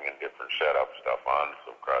clutching and different setup stuff on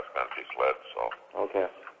some cross-country sleds, so. Okay.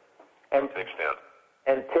 To the extent.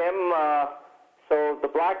 And Tim, so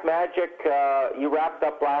the Black Magic, you wrapped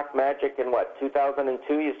up Black Magic in what,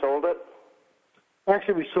 2002 you sold it?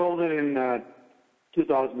 Actually, we sold it in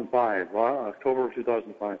 2005, October of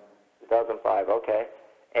 2005. 2005, okay.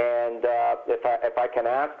 And if I can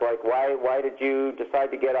ask, like, why did you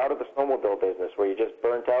decide to get out of the snowmobile business? Were you just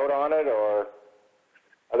burnt out on it, or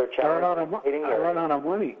other challenges? I run out of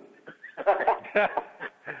money.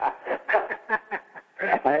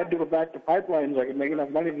 I had to go back to pipelines so I could make enough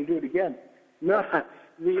money to do it again. No,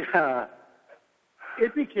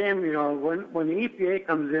 it became, you know, when the EPA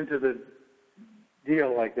comes into the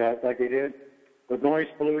deal like that, like they did with noise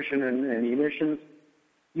pollution and emissions,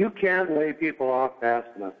 you can't lay people off fast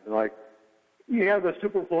enough. Like, you have the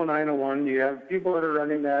Superflow 901, you have people that are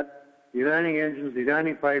running that, designing engines,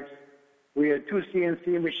 designing pipes. We had 2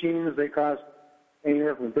 CNC machines. They cost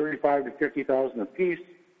anywhere from $35,000 to $50,000 a piece.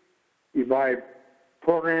 You buy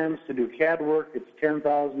programs to do CAD work. It's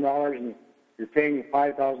 $10,000, and you're paying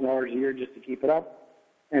 $5,000 a year just to keep it up.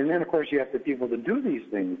 And then, of course, you have the people to do these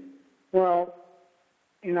things. Well,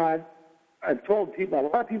 you know, I've told people, a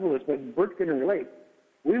lot of people this, but Burt can relate.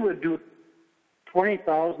 We would do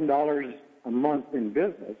 $20,000 a month in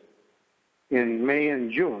business in May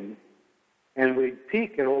and June, and we'd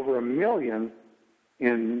peak at over $1 million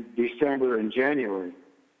in December and January.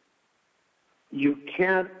 You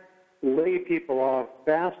can't lay people off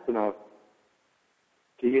fast enough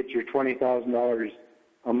to get your $20,000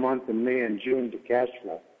 a month in May and June to cash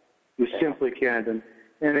flow. You simply can't. And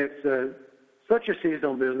it's such a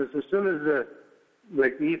seasonal business. As soon as the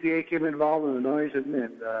EPA came involved in the noise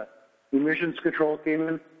and emissions control came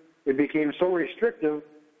in, it became so restrictive.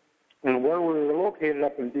 And where we were located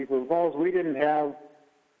up in Deeper Falls, we didn't have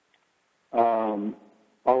a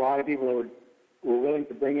lot of people that were willing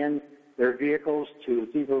to bring in their vehicles to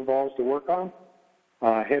Deeper Falls to work on.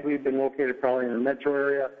 Had we been located probably in the metro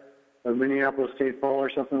area of Minneapolis, St. Paul, or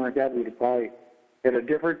something like that, we'd have probably had a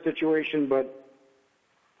different situation. But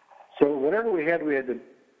so whatever we had to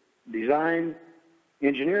design,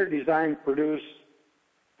 engineer, design, produce,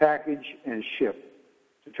 package, and ship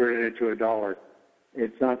to turn it into $1.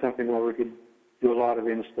 It's not something where we could do a lot of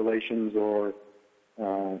installations or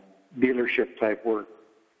dealership type work.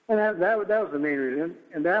 And that was the main reason.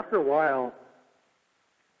 And after a while,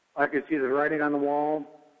 I could see the writing on the wall.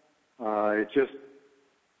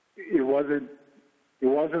 It wasn't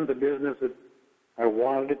the business that I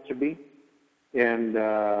wanted it to be. And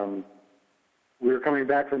we were coming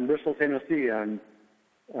back from Bristol, Tennessee, and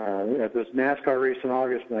at this NASCAR race in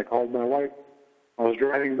August, and I called my wife. I was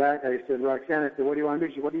driving back. I said, Roxanne, I said, what do you want to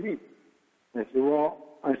do? She said, what do you mean? I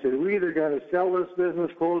said, we either got to sell this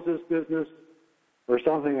business, close this business, or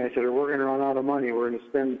something. I said, we're going to run out of money. We're going to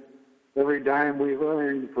spend every dime we've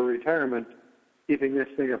earned for retirement keeping this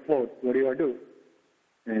thing afloat. What do you want to do?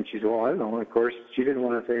 And she said, well, I don't know. Of course, she didn't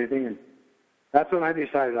want to say anything. And that's when I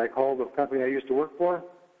decided. I called the company I used to work for,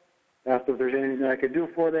 asked if there's anything I could do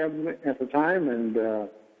for them at the time. And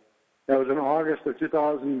that was in August of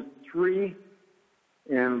 2003.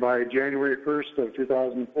 And by January 1st of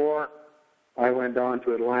 2004, I went down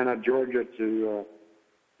to Atlanta, Georgia to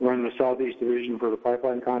run the Southeast Division for the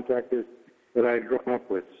pipeline contractor that I had grown up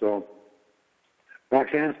with. So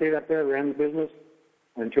Roxanne stayed up there, ran the business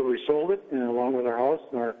until we sold it, and along with our house,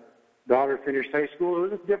 and our daughter finished high school.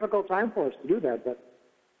 It was a difficult time for us to do that, but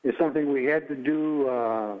it's something we had to do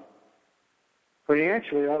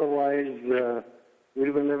financially. Otherwise, we'd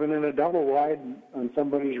have been living in a double wide on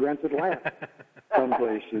somebody's rented land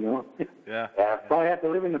someplace, you know. Yeah. Probably have to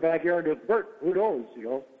live in the backyard with Burt. Who knows, you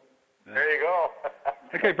know. There you go.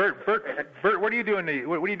 Okay, Burt, what are you doing?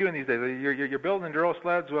 What are you doing these days? You're building enduro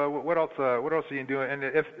sleds. What else? What else are you doing? And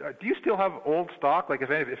do you still have old stock? Like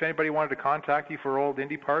if anybody wanted to contact you for old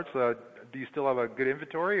Indy parts, do you still have a good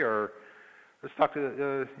inventory? Or let's talk to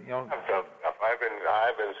you know.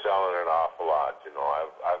 I've been selling an awful lot. You know,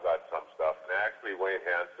 I've got some stuff, and actually Wayne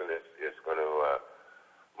Hansen is going to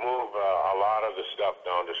move a lot of the stuff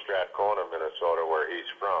down to Strathcona, Minnesota, where he's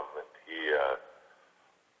from. And he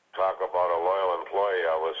talk about a loyal employee.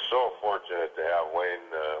 I was so fortunate to have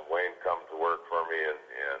Wayne come to work for me,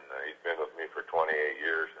 and he's been with me for 28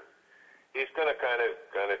 years. And he's going to kind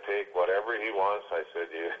of take whatever he wants. I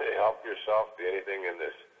said, you help yourself to anything in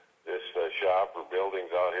this shop or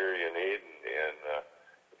buildings out here you need, and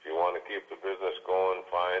if you want to keep the business going,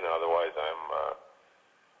 fine. Otherwise,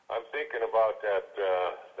 I'm thinking about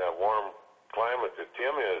that warm climate that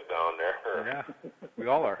Tim is down there. Yeah,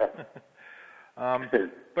 we all are.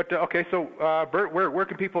 But okay, so Burt, where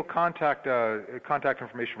can people contact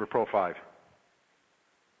information for Pro-5?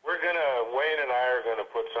 Wayne and I are gonna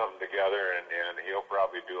put something together, and he'll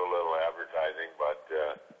probably do a little advertising, but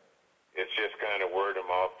it's just kind of word of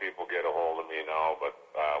mouth. People get a hold of me now, but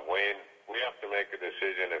Wayne, we have to make a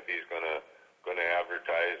decision if he's gonna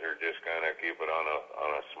advertise or just kind of keep it on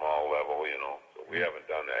a small level, you know. So we haven't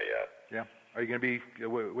done that yet. Yeah. Are you going to be?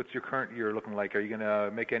 What's your current year looking like? Are you going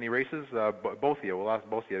to make any races? Both of you. We'll ask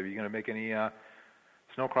both of you. Are you going to make any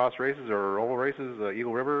snowcross races or oval races?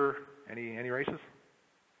 Eagle River? Any races?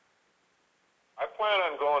 I plan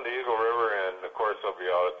on going to Eagle River, and of course I'll be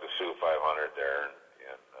out at the Sioux 500 there. And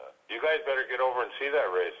you guys better get over and see that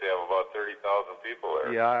race. They have about 30,000 people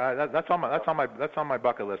there. Yeah, that's on my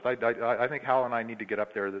bucket list. I think Hal and I need to get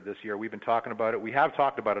up there this year. We've been talking about it. We have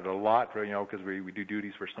talked about it a lot, because we do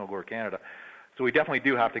duties for Snowboard Canada. So we definitely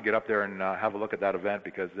do have to get up there and have a look at that event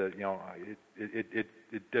because it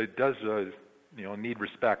does need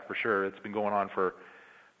respect for sure. It's been going on for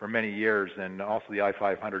many years, and also the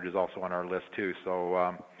I-500 is also on our list too.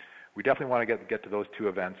 So we definitely want to get to those two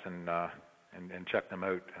events and check them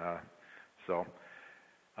out.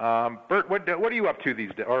 Burt, what are you up to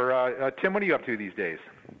these days? Or Tim, what are you up to these days?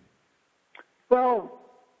 Well,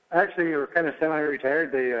 actually, we were kind of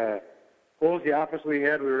semi-retired. They closed the office we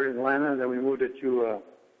had. We were in Atlanta, and then we moved it to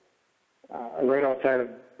right outside of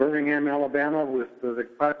Birmingham, Alabama, with the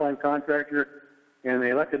pipeline contractor, and they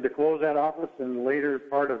elected to close that office in the later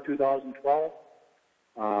part of 2012.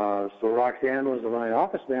 So Roxanne was my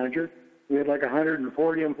office manager. We had like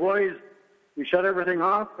 140 employees. We shut everything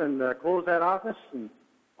off and closed that office, and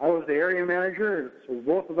I was the area manager, so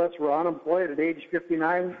both of us were unemployed at age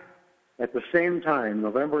 59 at the same time,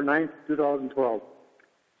 November 9th, 2012.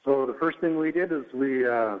 So the first thing we did is we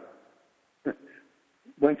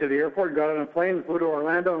went to the airport, got on a plane, flew to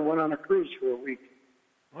Orlando, and went on a cruise for a week.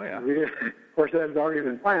 Oh, yeah. Of course, that had already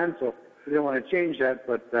been planned, so we didn't want to change that.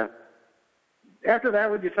 But after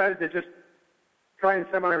that, we decided to just try and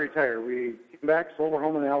semi-retire. We came back, sold our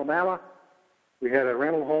home in Alabama. We had a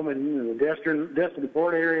rental home in the Destin,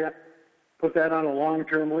 Florida area, put that on a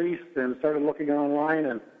long-term lease, and started looking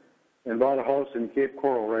online and bought a house in Cape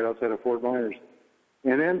Coral right outside of Fort Myers.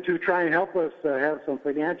 And then to try and help us have some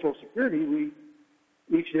financial security, we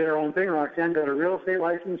each did our own thing. Roxanne got a real estate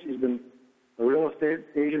license. She's been a real estate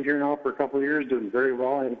agent here now for a couple of years, doing very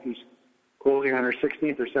well. I think she's closing on her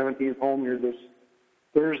 16th or 17th home here this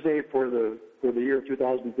Thursday for the year of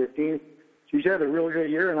 2015. She's had a really good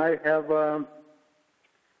year, and I have a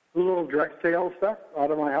little direct sales stuff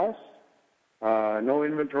out of my house. No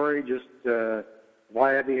inventory, just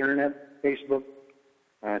via the internet, Facebook,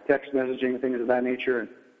 text messaging, things of that nature.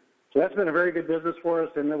 So that's been a very good business for us.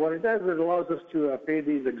 And what it does is it allows us to pay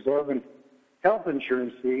these exorbitant health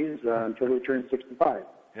insurance fees until we turn 65.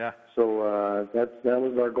 Yeah. So that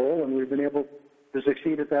was our goal, and we've been able to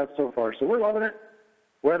succeed at that so far. So we're loving it.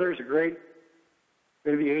 Weather's great.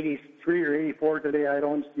 Maybe 83 or 84 today. I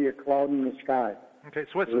don't see a cloud in the sky. Okay,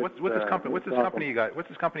 so what's this company you got? What's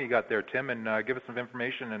this company you got there, Tim? And give us some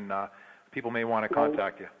information, and people may want to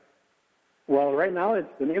contact you. Well, right now,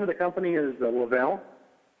 the name of the company is Lavelle.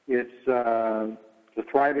 It's the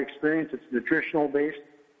Thrive Experience. It's nutritional based.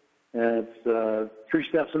 And it's 3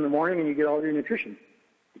 steps in the morning, and you get all your nutrition.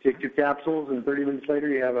 You take 2 capsules, and 30 minutes later,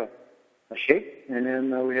 you have a shake. And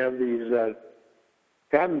then we have these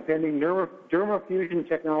patent-pending dermafusion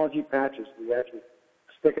technology patches. You actually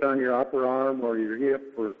stick it on your upper arm or your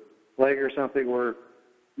hip or leg or something, where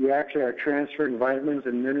you actually are transferring vitamins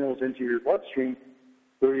and minerals into your bloodstream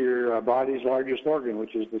through your body's largest organ,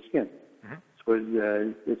 which is the skin. Mm-hmm. So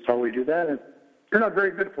it's how we do that. And they're not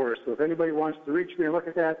very good for us. So if anybody wants to reach me and look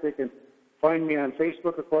at that, they can find me on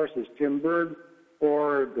Facebook, of course, as Tim Berg,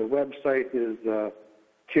 or the website is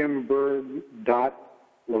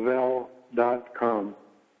timberg.lavelle.com.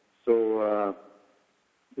 So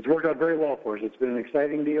it's worked out very well for us. It's been an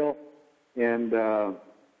exciting deal, and I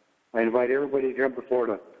invite everybody to come to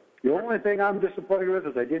Florida. The only thing I'm disappointed with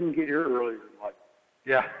is I didn't get here earlier in life.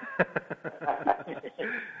 Yeah.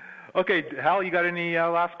 Okay, Hal, you got any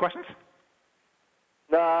last questions?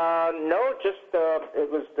 No, just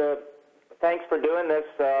it was thanks for doing this,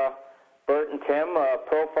 Burt and Tim.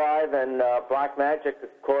 Pro-5 and Black Magic,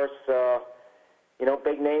 of course,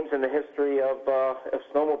 big names in the history of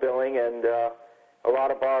snowmobiling, and a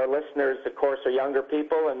lot of our listeners, of course, are younger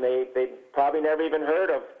people, and they probably never even heard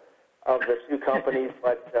of the 2 companies,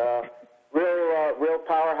 but real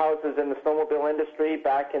powerhouses in the snowmobile industry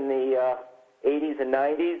back in the 80s and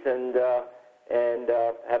 90s, and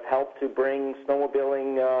have helped to bring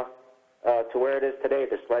snowmobiling to where it is today,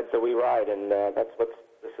 the sleds that we ride. And that's what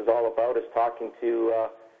this is all about, is talking to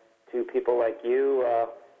people like you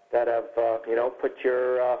that have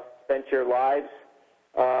spent your lives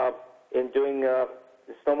in doing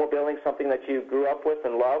snowmobiling, something that you grew up with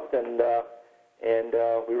and loved, and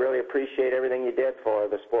we really appreciate everything you did for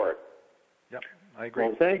the sport. Yep, I agree.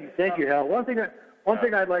 Well, thank you, Hal. One thing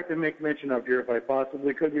I'd like to make mention of here, if I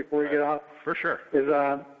possibly could, before we get off, for sure, is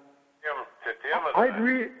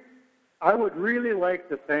I would really like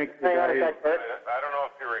to thank the guys. I don't know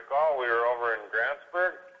if you recall, we were over in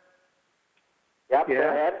Grantsburg. Yep, go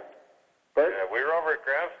ahead. Burt? Yeah, we were over at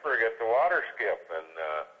Grantsburg at the water skip, and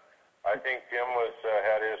I think Tim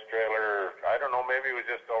had his trailer. I don't know, maybe he was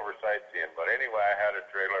just over sightseeing, but anyway, I had a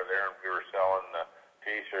trailer there, and we were selling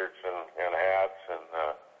T-shirts and hats,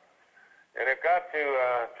 and it got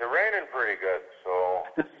to raining pretty good. So,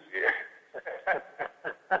 yeah.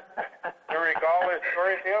 You recall this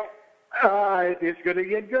story, Tim? It's going to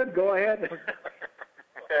get good. Go ahead.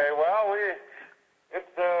 Okay. Well, it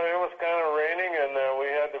was kind of raining, and we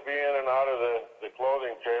had to be in and out of the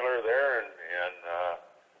clothing trailer there, and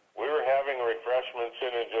we were having refreshments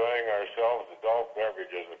and enjoying ourselves, adult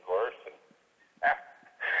beverages, of course. And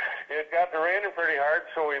it got to raining pretty hard,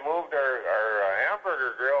 so we moved our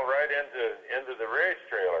hamburger grill right into the race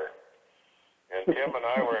trailer. And Tim and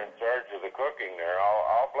I were in charge of the cooking there.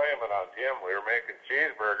 I'll blame it on Tim. We were making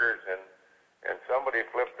cheeseburgers, and somebody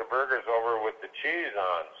flipped the burgers over with the cheese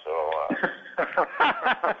on. So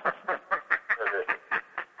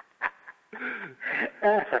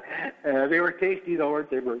they were tasty, though, weren't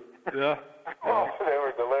they, Bert? Yeah. Oh, they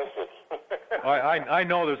were delicious. I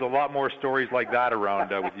know there's a lot more stories like that around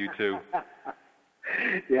with you two.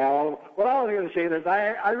 Yeah. Well, what I was going to say is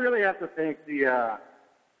I really have to thank the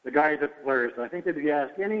guys at Polaris. I think that if you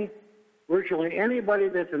ask virtually anybody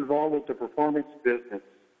that's involved with the performance business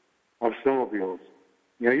of snowmobiles,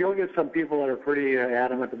 you'll get some people that are pretty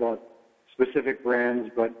adamant about specific brands,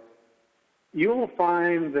 but you'll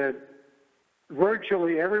find that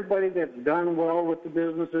virtually everybody that's done well with the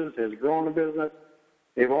businesses, has grown a business,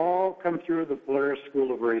 they've all come through the Polaris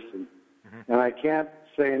School of Racing. Mm-hmm. And I can't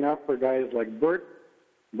say enough for guys like Burt,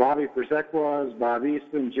 Bobby Persequas, Bob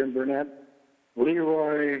Easton, Jim Burnett,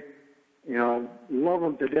 Leroy, love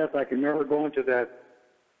them to death. I can remember going to that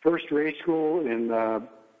first race school in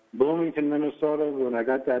Bloomington, Minnesota, when I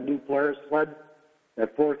got that new Polaris sled,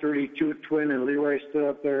 that 432 twin, and Leroy stood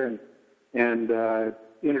up there and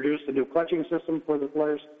introduced the new clutching system for the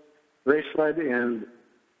Polaris race sled. And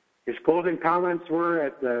his closing comments were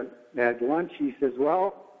at lunch. He says,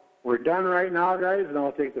 "Well, we're done right now, guys, and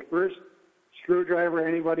I'll take the first screwdriver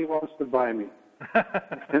anybody wants to buy me."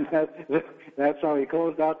 And that's how he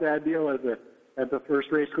closed out that deal at the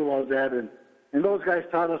first race school I was at. And those guys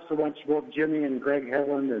taught us so much, both Jimmy and Greg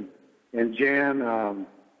Hedlund and Jan.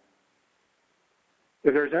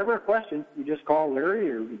 If there's ever a question, you just call Larry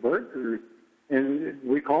or Burt or And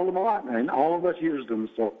we called them a lot, and all of us used them.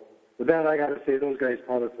 So with that, I got to say those guys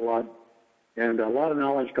taught us a lot, and a lot of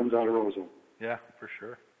knowledge comes out of Roseville. Yeah, for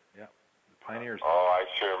sure. Yeah, the pioneers. Oh, I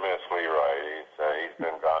sure miss Leroy. He's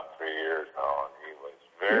been gone 3 years now, and he was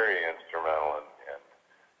very instrumental in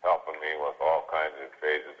helping me with all kinds of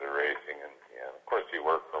phases of racing. And of course, he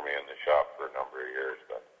worked for me in the shop for a number of years,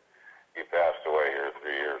 but he passed away here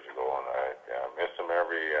 3 years ago, and I miss him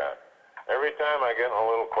every time I get a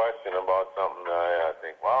little question about something. I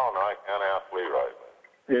think, wow, now I can't ask Leroy.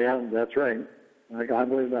 Yeah, that's right. I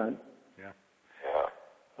believe that. Yeah. Yeah.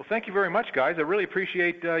 Well, thank you very much, guys. I really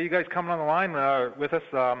appreciate you guys coming on the line with us.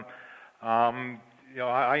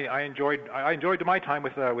 I enjoyed my time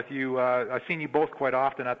with you. I've seen you both quite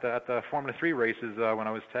often at the Formula 3 races when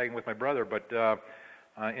I was tagging with my brother. But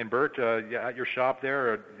in Burt, at your shop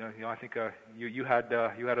there, I think you had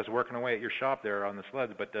us working away at your shop there on the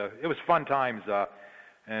sleds. But it was fun times,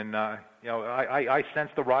 and I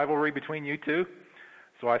sensed the rivalry between you two.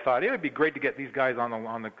 So I thought it would be great to get these guys on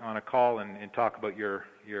a call and talk about your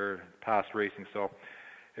past racing. So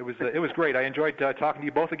it was great. I enjoyed talking to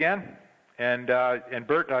you both again. And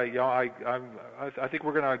Burt, I think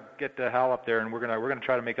we're gonna get Hal up there, and we're gonna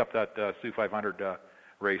try to make up that Sioux 500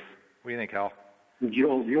 race. What do you think, Hal?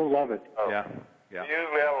 You'll love it. Oh. Yeah. We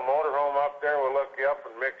usually have a motorhome up there. We'll look you up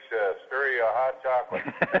and mix stir you a hot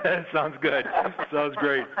chocolate. Sounds good. Sounds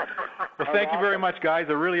great. Well, thank you very much, guys.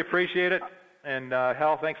 I really appreciate it. And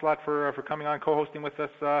Hal, thanks a lot for coming on, co-hosting with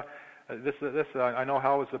us. I know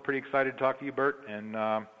Hal was pretty excited to talk to you, Burt, and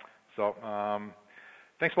so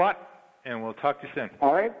thanks a lot. And we'll talk to you soon.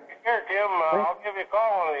 All right. Here, Tim, I'll give you a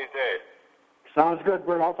call one of these days. Sounds good,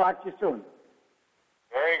 Bert. I'll talk to you soon.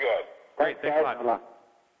 Very good. Great. Thanks a lot. Bye-bye.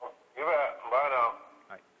 You bet.